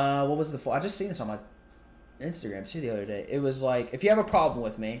 what was I just seen this on my Instagram too the other day. It was like, if you have a problem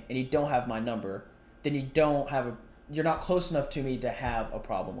with me and you don't have my number, then you're not close enough to me to have a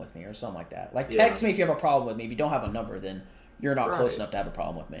problem with me, or something like that. Like, text me if you have a problem with me. If you don't have a number, then you're not close enough to have a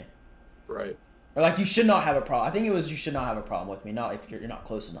problem with me. Right. Or like, you should not have a problem. I think it was, you should not have a problem with me. Not if you're not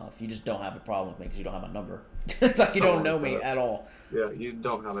close enough. You just don't have a problem with me because you don't have my number. It's like you don't know me at all. Yeah, you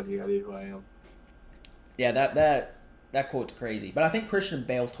don't have any idea who I am. Yeah, that quote's crazy. But I think Christian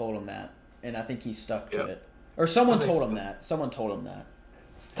Bale told him that, and I think he stuck to it. Or someone told him that. Someone told him that.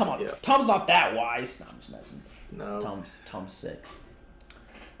 Come on, Tom's not that wise. No, I'm just messing. No. Tom's sick.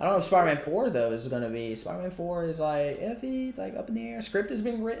 I don't know if Spider-Man 4 though is gonna be. Spider-Man 4 is like iffy. It's like up in the air. Script is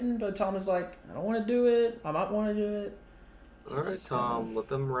being written, but Tom is like, I don't want to do it. I might want to do it. So all right, Tom. Let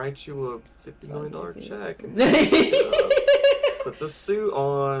them write you a $50 million check. And, put the suit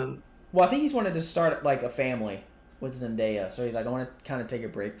on. Well, I think he's wanted to start like a family with Zendaya, so he's like, I want to kind of take a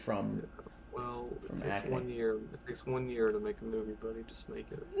break from Well, from it takes acting. 1 year. It takes 1 year to make a movie, buddy. Just make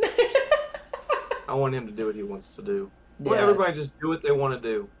it. I want him to do what he wants to do. Well, Yeah, everybody just do what they want to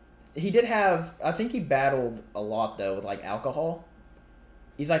do. he did have. I think he battled a lot though with like alcohol.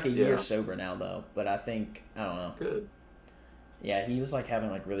 He's like a year Yeah, sober now though, but I think I don't know. good. Yeah, he was like having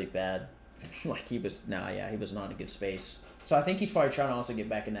like really bad, like he was he was not in a good space. So I think he's probably trying to also get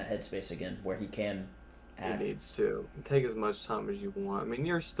back in that headspace again where he can He act. needs to take as much time as you want. I mean,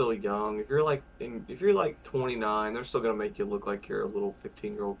 you're still young. If you're like 29, they're still gonna make you look like you're a little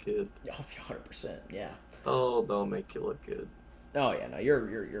 15-year-old kid. Oh, 100%. Yeah. Oh, they'll make you look good. Oh yeah, no,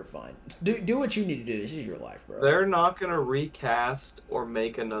 you're fine. Do what you need to do. This is your life, bro. They're not gonna recast or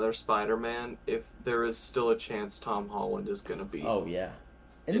make another Spider-Man if there is still a chance Tom Holland is gonna be Oh yeah.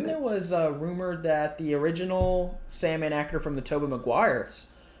 And in then there it. was rumored that the original Sandman actor from the Tobey Maguires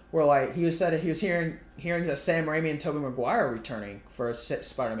were like he was hearing hearings that Sam Raimi and Tobey Maguire are returning for a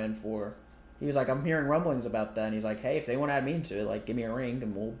Spider-Man 4. He was like, I'm hearing rumblings about that, and he's like, hey, if they want to add me into it, like give me a ring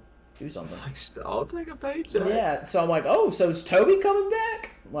and we'll do something. It's like, I'll take a paycheck. Yeah, so I'm like, oh, so is Toby coming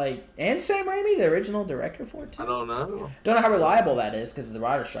back? Like, and Sam Raimi, the original director for it too? I don't know. Don't know how reliable that is because of the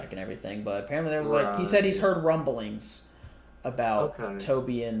writer's strike and everything, but apparently there was like, he said he's Right. heard rumblings about Okay.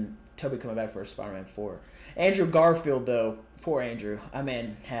 Toby coming back for a Spider-Man 4. Andrew Garfield, though, poor Andrew, I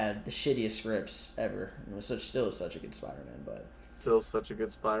mean, had the shittiest scripts ever. It was still such a good Spider-Man, but... Still such a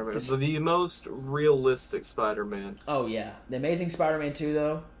good Spider-Man. This- The most realistic Spider-Man. Oh, yeah. The Amazing Spider-Man 2,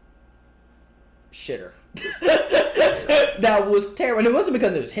 though, shitter. That was terrible. And it wasn't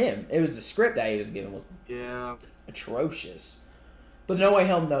because it was him. It was the script that he was given was Yeah. atrocious. But No Way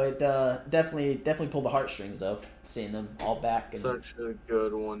Home, though, it definitely pulled the heartstrings, though, seeing them all back. And Such a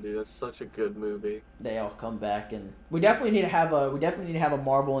good one, dude. That's such a good movie. they all come back. And we definitely need to have a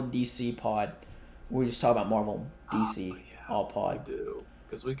Marvel and DC pod. Where we just talk about Marvel and DC all We pod. do.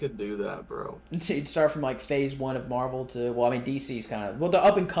 Because we could do that, bro. So you'd start from like phase 1 of Marvel to, well, I mean, DC's kind of, well, the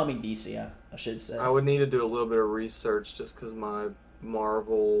up and coming DC, I should say. I would need to do a little bit of research just because my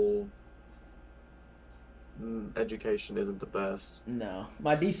Marvel education isn't the best. No,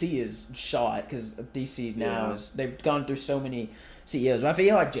 my DC is shot because DC now Yeah. they've gone through so many CEOs. But I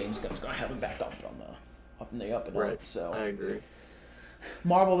feel like James Gunn's gonna have him back up on the up and Right. up. So I agree.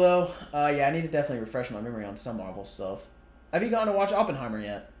 Marvel though, yeah, I need to definitely refresh my memory on some Marvel stuff. Have you gone to watch Oppenheimer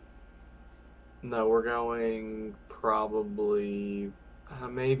yet? No, we're going probably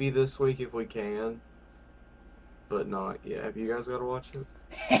maybe this week if we can. But not yet. Have you guys got to watch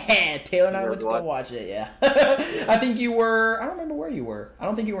it? Taylor and I You went guys to go watch it. Yeah, I think you were. I don't remember where you were. I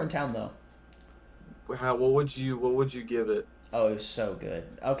don't think you were in town though. What would you give it? Oh, it was so good.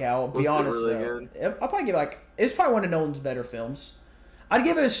 Okay, I'll be Was it honest really though. good? I'll probably give it's probably one of Nolan's better films. I'd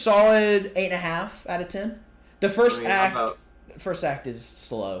give it a solid 8.5 out of 10. The first first act is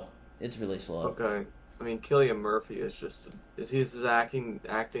slow. It's really slow. Okay. I mean, Cillian Murphy is his acting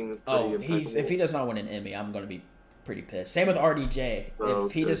pretty Oh, impeccable. if he does not win an Emmy, I'm gonna be pretty pissed. Same with RDJ. Oh,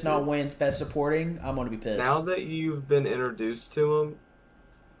 If he good, does not dude. win Best Supporting, I'm gonna be pissed. Now that you've been introduced to him,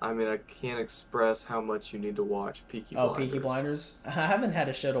 I mean, I can't express how much you need to watch Peaky Oh, Blinders. Peaky Blinders. I haven't had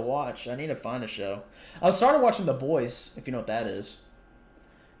a show to watch. I need to find a show. I started watching The Boys, if you know what that is.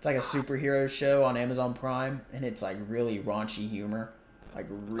 It's like a superhero show on Amazon Prime, and it's like really raunchy humor. Like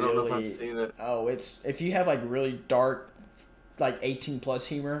really. I don't know if I've seen it. Oh, it's if you have like really dark, like 18+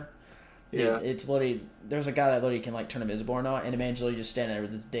 humor. Yeah. It's literally there's a guy that literally can like turn invisible or not, and the man's literally just standing there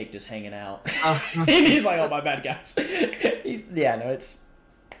with his dick just hanging out. And he's like, "Oh my bad, guys."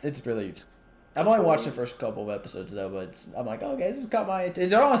 It's really. I've only watched the first couple of episodes though, but I'm like, okay, this has got my attention.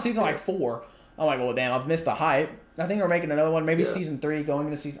 They're on season like 4. I'm like, well, damn, I've missed the hype. I think we're making another one, maybe Yeah. season 3, going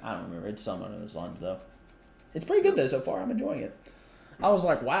into season. I don't remember. It's some of those lines though. It's pretty good though so far. I'm enjoying it. I was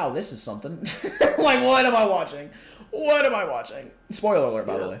like, wow, this is something. Like, what am I watching? What am I watching? Spoiler alert,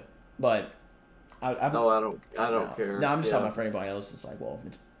 by the way. But I don't care. No, I'm just Yeah. talking about for anybody else. It's like, well,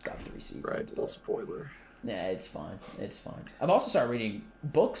 it's got 3 seasons. Right, little spoiler. Yeah, it's fine. It's fine. I've also started reading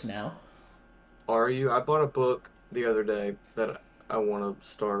books now. Are you? I bought a book the other day that I want to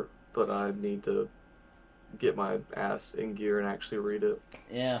start, but I need to get my ass in gear and actually read it.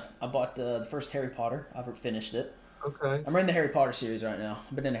 Yeah, I bought the first Harry Potter. I've finished it. Okay. I'm reading the Harry Potter series right now.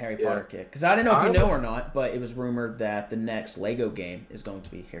 I've been in a Harry Yeah. Potter kick. Because I didn't know if you I- know or not, but it was rumored that the next Lego game is going to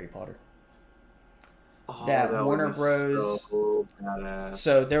be Harry Potter. Oh, That would Warner be Bros. So badass.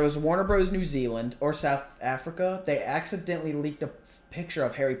 So there was Warner Bros. New Zealand or South Africa. They accidentally leaked a picture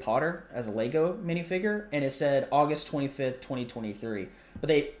of Harry Potter as a Lego minifigure, and it said August 25th, 2023.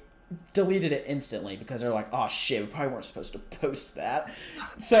 But deleted it instantly because they're like, oh shit, we probably weren't supposed to post that.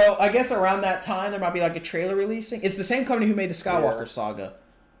 So I guess around that time there might be like a trailer releasing. It's the same company who made the Skywalker saga.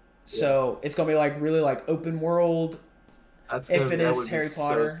 So it's gonna be like really like open world. If it is Harry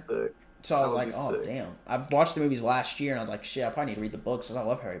Potter. So I was like, oh damn. I've watched the movies last year and I was like, shit, I probably need to read the books because I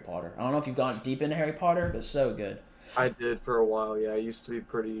love Harry Potter. I don't know if you've gone deep into Harry Potter, but it's so good. I did for a while, yeah. I used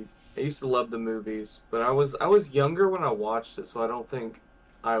to love the movies, but I was younger when I watched it, so I don't think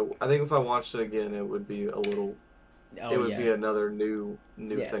I think if I watched it again, it would be a little. It would be another new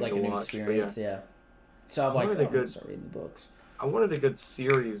thing like to a new watch. experience, yeah. So I'm like, I'm gonna start reading the books. I wanted a good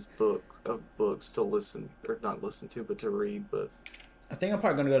series of books to listen or not listen to, but to read. But I think I'm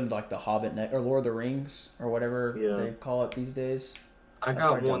probably gonna go to like the Hobbit or Lord of the Rings or whatever they call it these days. I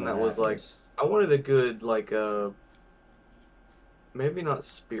got one that was like I wanted a good like maybe not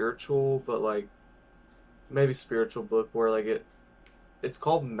spiritual, but like maybe spiritual book where like it's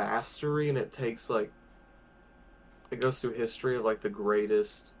called Mastery, and it takes like it goes through history of like the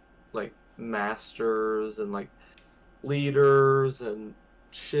greatest like masters and like leaders and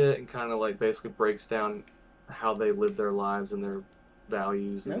shit, and kind of like basically breaks down how they live their lives and their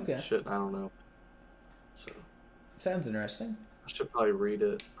values and shit. I don't know. So sounds interesting. I should probably read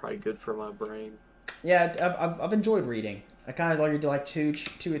it. It's probably good for my brain. Yeah, I've enjoyed reading. I kind of like to do like two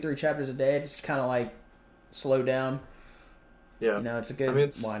or three chapters a day. Just kind of like slow down. Yeah, you know, it's a good.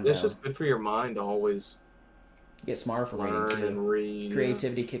 It's just good for your mind to always get smarter for reading too. And read.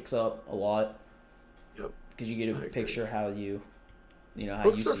 Creativity kicks up a lot. Yep. Because you get a picture how you how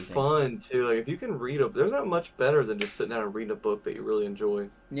books you are see fun things. too. Like if you can read there's not much better than just sitting down and reading a book that you really enjoy.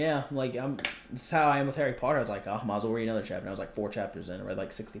 Yeah, like this is how I am with Harry Potter. I was like, oh, I might as well read another chapter. And I was like 4 chapters in. I read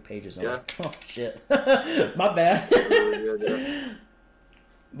like 60 pages. And I'm like, oh shit, my bad. Really good, yeah.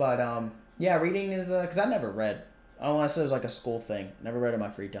 But yeah, reading is because I never read. I don't want to say it was like a school thing. Never read in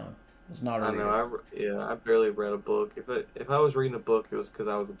my free time. It was not a reader. I know. I barely read a book. If I was reading a book, it was because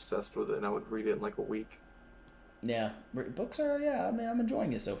I was obsessed with it, and I would read it in like a week. Yeah, books are. Yeah, I mean, I'm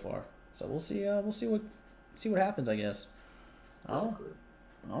enjoying it so far. So we'll see. We'll see what happens. I guess. I don't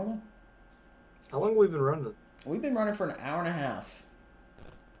know. How long have we been running? We've been running for an hour and a half.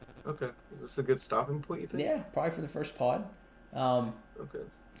 Okay, is this a good stopping point? You think? Yeah, probably for the first pod. Okay.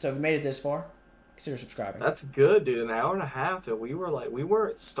 So if you made it this far, consider subscribing. That's good, dude. An hour and a half, and we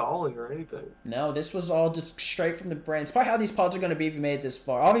weren't stalling or anything. No, this was all just straight from the brain. It's probably how these pods are going to be if you made it this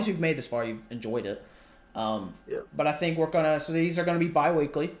far. Obviously, if you've made it this far, you've enjoyed it. But I think so these are going to be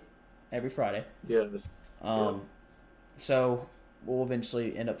bi-weekly, every Friday. Yeah. So we'll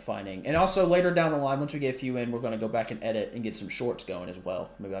eventually end up finding. And also later down the line, once we get a few in, we're going to go back and edit and get some shorts going as well.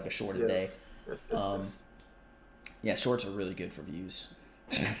 Maybe like a short a day. Yes. Yeah, shorts are really good for views.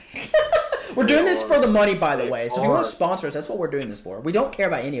 We're doing this for the money, by the way. So if you want to sponsor us, that's what we're doing this for. We don't care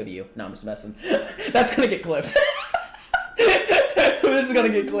about any of you. No, I'm just messing. That's going to get clipped. This is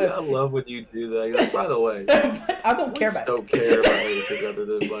going to get clipped. I love when you do that. You're like, by the way, I don't care about don't care about anything other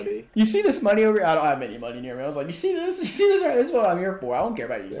than money. You see this money over here? I don't have any money near me. I was like, you see this? You see this? Right? This is what I'm here for. I don't care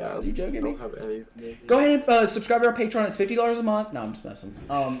about you. Yeah, Are you joking me? I don't have anything. Go ahead and subscribe to our Patreon. It's $50 a month. No, I'm just messing.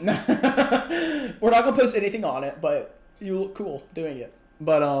 We're not going to post anything on it, but you look cool doing it.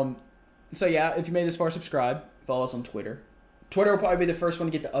 But, so yeah, if you made this far, subscribe. Follow us on Twitter. Twitter will probably be the first one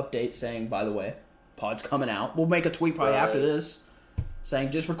to get the update saying, by the way, pod's coming out. We'll make a tweet probably after this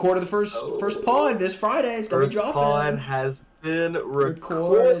saying just recorded the first pod this Friday. It's going to be dropping. First pod has been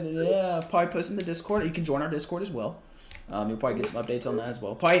recorded. Yeah, probably posting the Discord. You can join our Discord as well. You'll probably get some updates on that as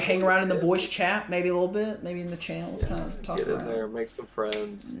well. Probably hang around in the voice chat maybe a little bit. Maybe in the channels, kind of talk get in around. there, make some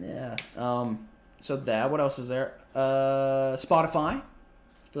friends. Yeah. So what else is there? Spotify.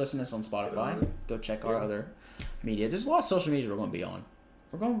 If you listen to this on Spotify, go check our other media. There's a lot of social media we're going to be on.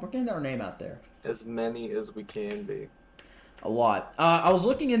 We're getting our name out there. As many as we can be. A lot. I was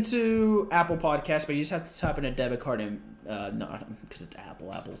looking into Apple Podcasts, but you just have to type in a debit card in. No, because it's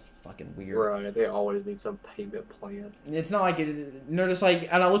Apple. Apple's fucking weird. Right. They always need some payment plan. It's not like they're just like,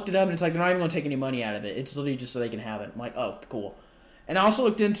 and I looked it up, and it's like they're not even going to take any money out of it. It's literally just so they can have it. I'm like, oh, cool. And I also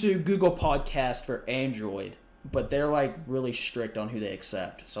looked into Google Podcast for Android, but they're like really strict on who they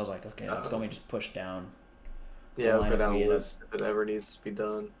accept. So I was like, okay, it's going to be just pushed down. Yeah, put down a list if it ever needs to be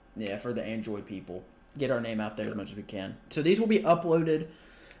done. Yeah, for the Android people. Get our name out there as much as we can. So these will be uploaded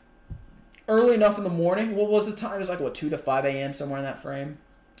early enough in the morning. What was the time? It was like, 2 to 5 a.m., somewhere in that frame?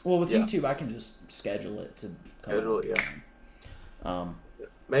 Well, with YouTube, I can just schedule it to come schedule it, yeah.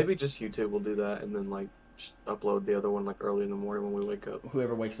 Maybe just YouTube will do that, and then, like, upload the other one, like, early in the morning when we wake up.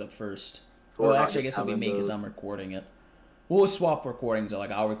 Whoever wakes up first. So well, actually, I guess it'll be me because I'm recording it. We'll swap recordings.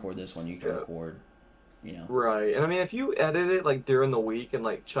 Like, I'll record this one, you can record you know. Right. And I mean, if you edit it like during the week and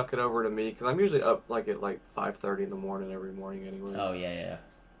like chuck it over to me, because I'm usually up like at like 5:30 in the morning every morning, anyways. Oh yeah.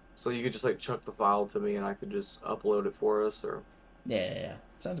 So you could just like chuck the file to me, and I could just upload it for us, or Yeah.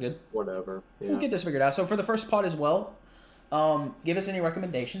 Sounds good. whatever. Yeah. We'll get this figured out. So for the first pod as well, give us any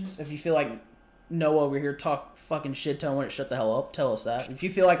recommendations. If you feel like Noah over here talk fucking shit, telling it shut the hell up, tell us that. If you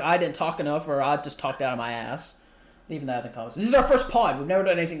feel like I didn't talk enough or I just talked out of my ass, leave that in the comments. This is our first pod. We've never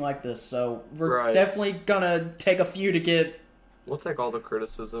done anything like this, so we're definitely gonna take a few to get. We'll take all the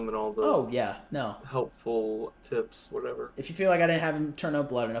criticism and all the helpful tips, whatever. If you feel like I didn't have him turn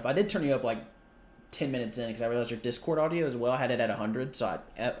up loud enough, I did turn you up like 10 minutes in because I realized your Discord audio as well. I had it at 100, so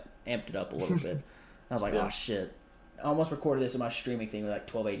I amped it up a little bit. I was like, oh shit. I almost recorded this in my streaming thing with like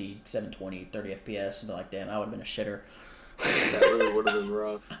 1280, 720, 30 FPS, and they're like, damn, I would have been a shitter. That really would have been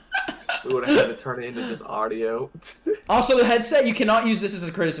rough. We would have had to turn it into just audio. Also, the headset, you cannot use this as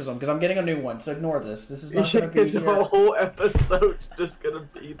a criticism because I'm getting a new one, so ignore this. This is not going to be the whole episode's just going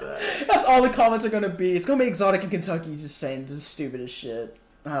to be that. That's all the comments are going to be. It's going to be Exotic in Kentucky just saying the stupidest shit.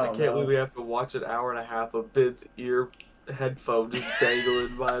 I can't believe we have to watch an hour and a half of Bid's ear headphone just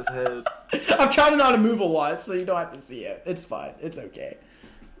dangling by his head. I'm trying to not to move a lot, so you don't have to see it. It's fine. It's okay.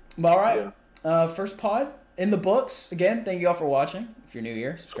 But all right. First pod in the books. Again, thank you all for watching. If you're new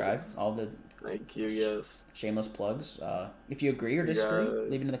here, subscribe. All the thank you. Yes. Shameless plugs. If you agree or disagree,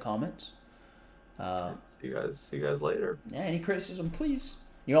 leave it in the comments. See you guys later. Yeah. Any criticism, please.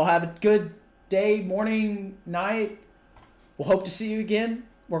 You all have a good day, morning, night. We'll hope to see you again.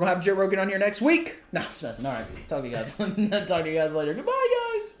 We're gonna have Joe Rogan on here next week. No, I'm just messing. All right. Talk to you guys. Talk to you guys later. Goodbye, guys.